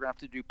 because we're going to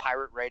have to do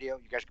pirate radio.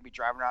 You guys can be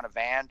driving around a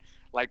van.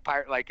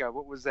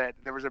 What was that?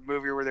 There was a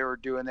movie where they were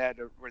doing that,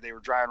 where they were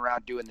driving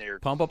around doing their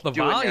pump up the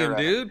volume,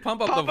 dude.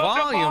 Pump up the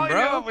volume,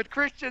 bro. With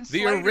Christian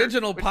Slater. The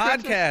original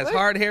podcast,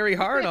 Hard Harry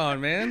Hard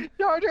On, man.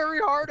 Hard Harry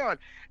Hard On,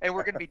 and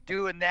we're gonna be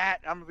doing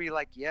that. I'm gonna be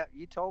like, yeah,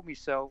 you told me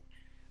so.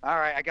 All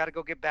right, I got to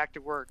go get back to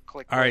work.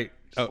 Click. All right.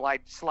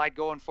 Slide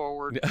going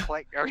forward.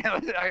 Click.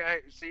 I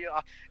see you.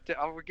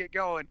 I'll get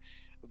going.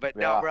 But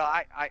no, bro,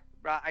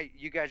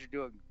 you guys are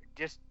doing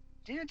just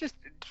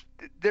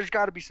there's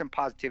got to be some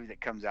positivity that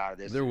comes out of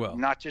this. There will.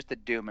 Not just the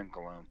doom and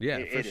gloom. Yeah,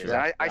 it sure.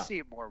 is. I see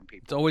it more in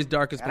people. It's always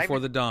darkest before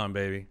the dawn,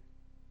 baby.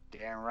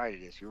 Damn right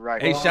it is. You're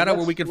right. Hey, shout out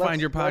where we can find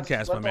your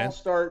podcast, my man. Let's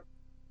start.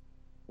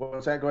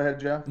 What's that? Go ahead,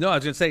 Jeff. No, I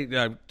was going to say,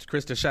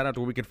 Krista, shout out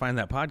to where we can find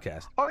that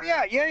podcast. Oh,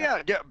 yeah.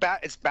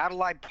 It's Battle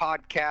Line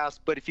Podcast.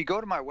 But if you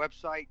go to my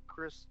website,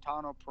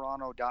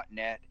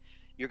 ChrisTanoPerano.net,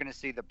 you're going to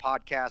see the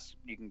podcast.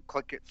 You can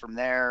click it from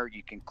there.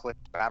 You can click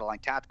the Battle Line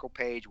Tactical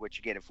page, which,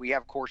 again, if we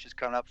have courses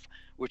coming up,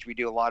 which we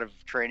do a lot of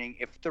training,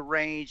 if the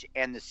range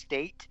and the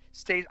state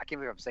stays, I can't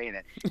believe I'm saying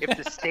that.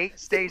 If the state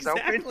stays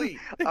open,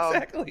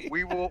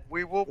 we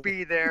will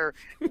be there.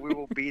 We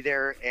will be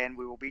there, and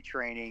we will be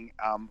training.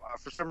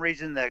 For some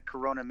reason, the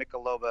Corona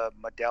Mikulova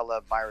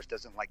Modella virus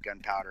doesn't like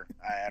gunpowder.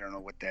 I don't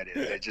know what that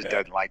is. It just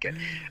doesn't like it.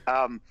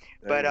 And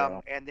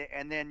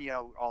then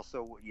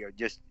also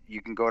just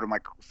you can go to my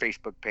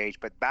Facebook page,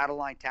 but Battle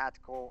Line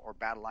Tactical or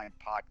Battle Line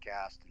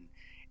Podcast,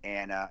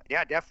 and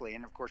definitely.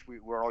 And of course,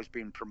 we're always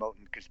been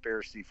promoting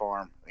Conspiracy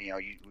Farm. We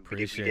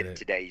did it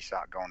today. You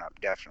saw it going up.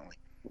 Definitely.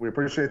 We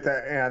appreciate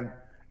that, and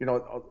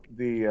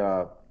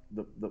the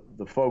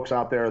folks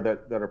out there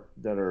that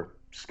are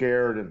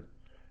scared and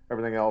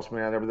everything else,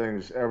 man.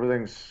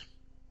 Everything's.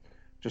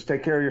 Just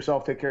take care of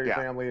yourself. Take care of your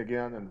family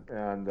again,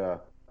 and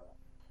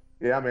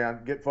man,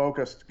 get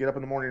focused. Get up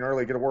in the morning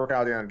early. Get a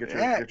workout in. Get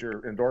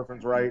your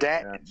endorphins right.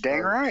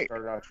 Dang right.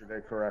 Start out your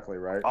day correctly,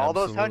 right? All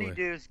those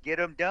honeydews, get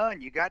them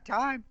done. You got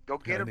time. Go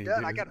get them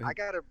done. I got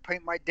to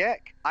paint my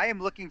deck. I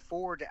am looking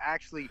forward to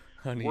actually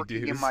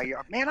working in my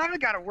yard. Man, I've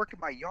got to work in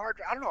my yard.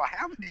 I don't know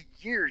how many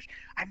years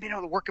I've been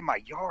able to work in my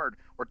yard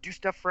or do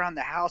stuff around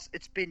the house.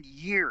 It's been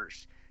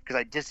years because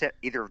I just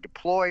either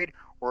deployed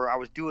or I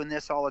was doing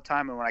this all the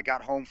time. And when I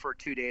got home for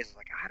 2 days, I was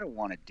like, I don't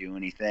want to do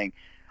anything.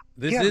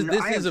 This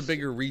is a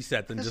bigger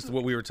reset than just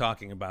what we were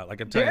talking about.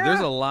 Like I'm telling you, there's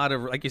a lot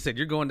of, like you said,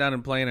 you're going down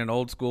and playing an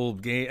old school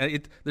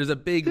game. There's a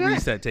big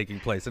reset taking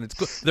place, and it's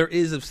cool. There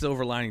is a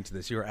silver lining to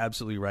this. You are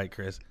absolutely right,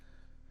 Chris.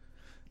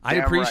 I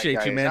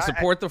appreciate you, man.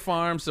 Support the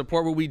farm.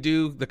 Support what we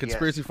do.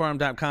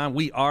 TheConspiracyFarm.com.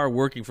 We are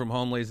working from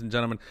home, ladies and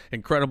gentlemen.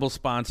 Incredible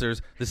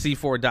sponsors.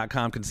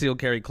 TheC4.com, concealed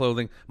carry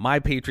clothing, My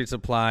Patriot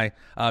Supply.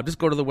 Just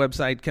go to the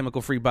website, Chemical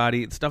Free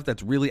Body. It's stuff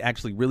that's really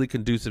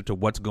conducive to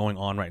what's going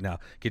on right now.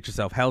 Get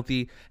yourself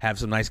healthy. Have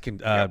some nice,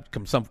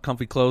 some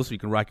comfy clothes so you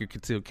can rock your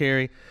concealed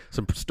carry.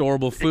 Some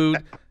storable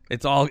food.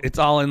 It's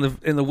all in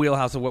the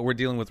wheelhouse of what we're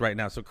dealing with right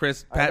now. So,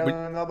 Chris, Pat, I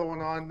got another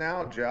one on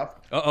now, Jeff.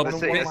 Let's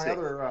see.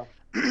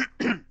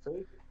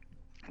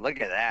 Look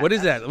at that. What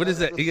is that? What is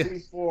that?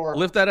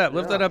 Lift that up.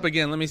 Lift that up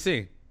again. Let me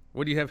see.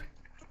 What do you have?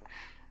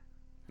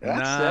 That's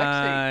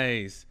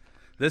nice.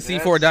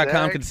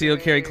 TheC4.com, concealed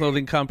carry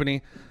clothing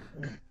company.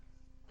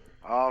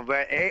 Oh,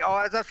 but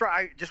that's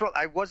right.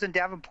 I was in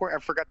Davenport. I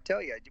forgot to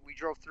tell you. We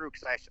drove through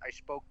because I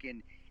spoke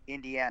in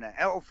Indiana.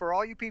 Oh, for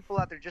all you people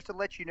out there, just to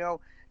let you know,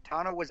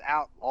 Tano was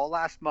out all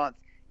last month.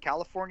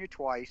 California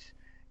twice,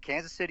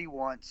 Kansas City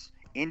once,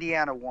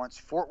 Indiana once,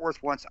 Fort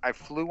Worth once. I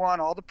flew on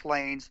all the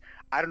planes.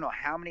 I don't know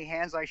how many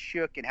hands I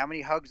shook and how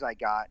many hugs I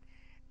got.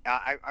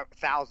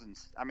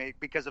 Thousands. I mean,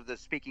 because of the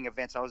speaking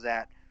events I was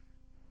at.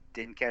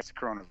 didn't catch the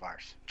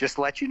coronavirus. Just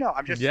to let you know.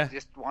 I'm just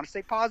want to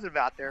stay positive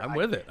out there. I'm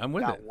with it.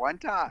 Not one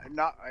time.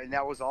 And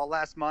that was all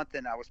last month,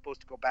 and I was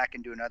supposed to go back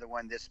and do another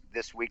one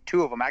this week.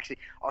 2 of them actually.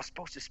 I was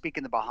supposed to speak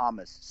in the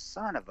Bahamas.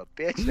 Son of a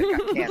bitch, that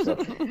got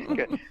canceled.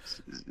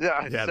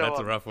 That's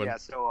a rough one. Yeah.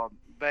 So,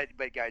 but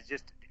guys,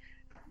 just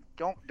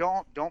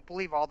don't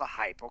believe all the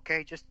hype.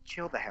 Okay, just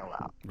chill the hell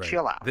out. Right.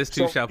 Chill out. This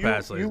too shall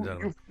pass, ladies and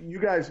gentlemen.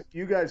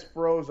 You guys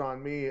froze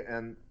on me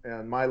and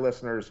my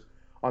listeners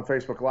on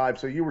Facebook Live.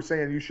 So you were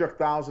saying you shook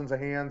thousands of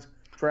hands,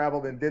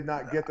 traveled, and did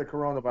not get the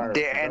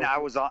coronavirus. And I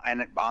was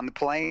on the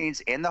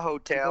planes, in the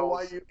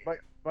hotels.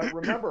 But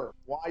remember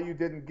why you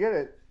didn't get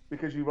it,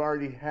 because you've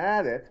already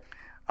had it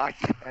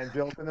and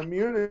built an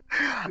immunity.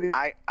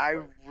 I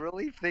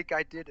really think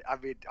I did. I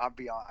mean, I'll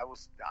be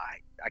honest.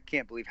 I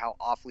can't believe how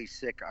awfully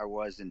sick I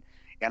was, and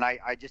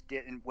I just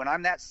did. And when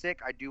I'm that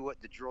sick, I do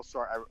what the drill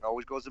sergeant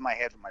always goes in my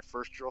head. When my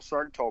first drill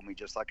sergeant told me,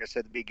 just like I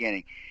said at the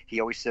beginning, he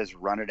always says,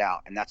 "Run it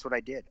out," and that's what I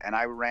did. And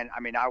I ran. I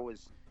mean, I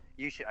was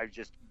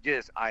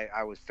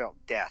felt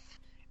death,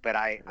 but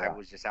I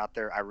was just out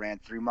there. I ran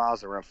 3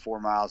 miles, I ran 4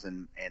 miles,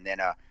 and then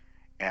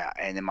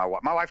my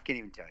wife can't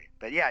even tell you.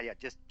 But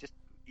just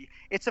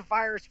it's a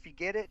virus. If you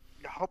get it,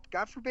 hope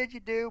God forbid you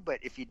do, but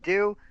if you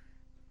do,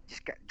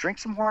 just drink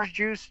some orange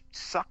juice,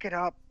 suck it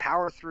up,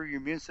 power through. Your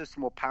immune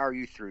system will power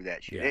you through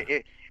that shit. Yeah.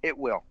 It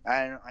will.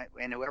 And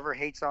whoever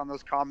hates on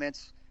those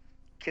comments,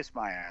 kiss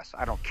my ass.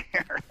 I don't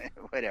care.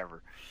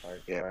 Whatever.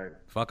 Right.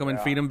 Fuck them and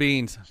feed them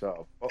beans.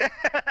 So.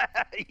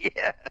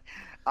 Yeah.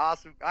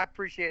 Awesome. I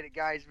appreciate it,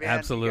 guys, man.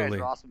 Absolutely. You guys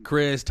are awesome.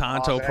 Chris,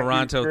 Tonto,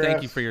 Paranto, thank you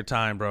Chris. for your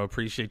time, bro.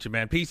 Appreciate you,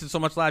 man. Peace and so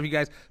much love, you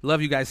guys.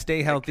 Love you guys.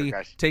 Stay healthy. care,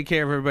 guys. Take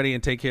care of everybody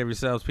and take care of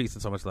yourselves. Peace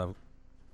and so much love.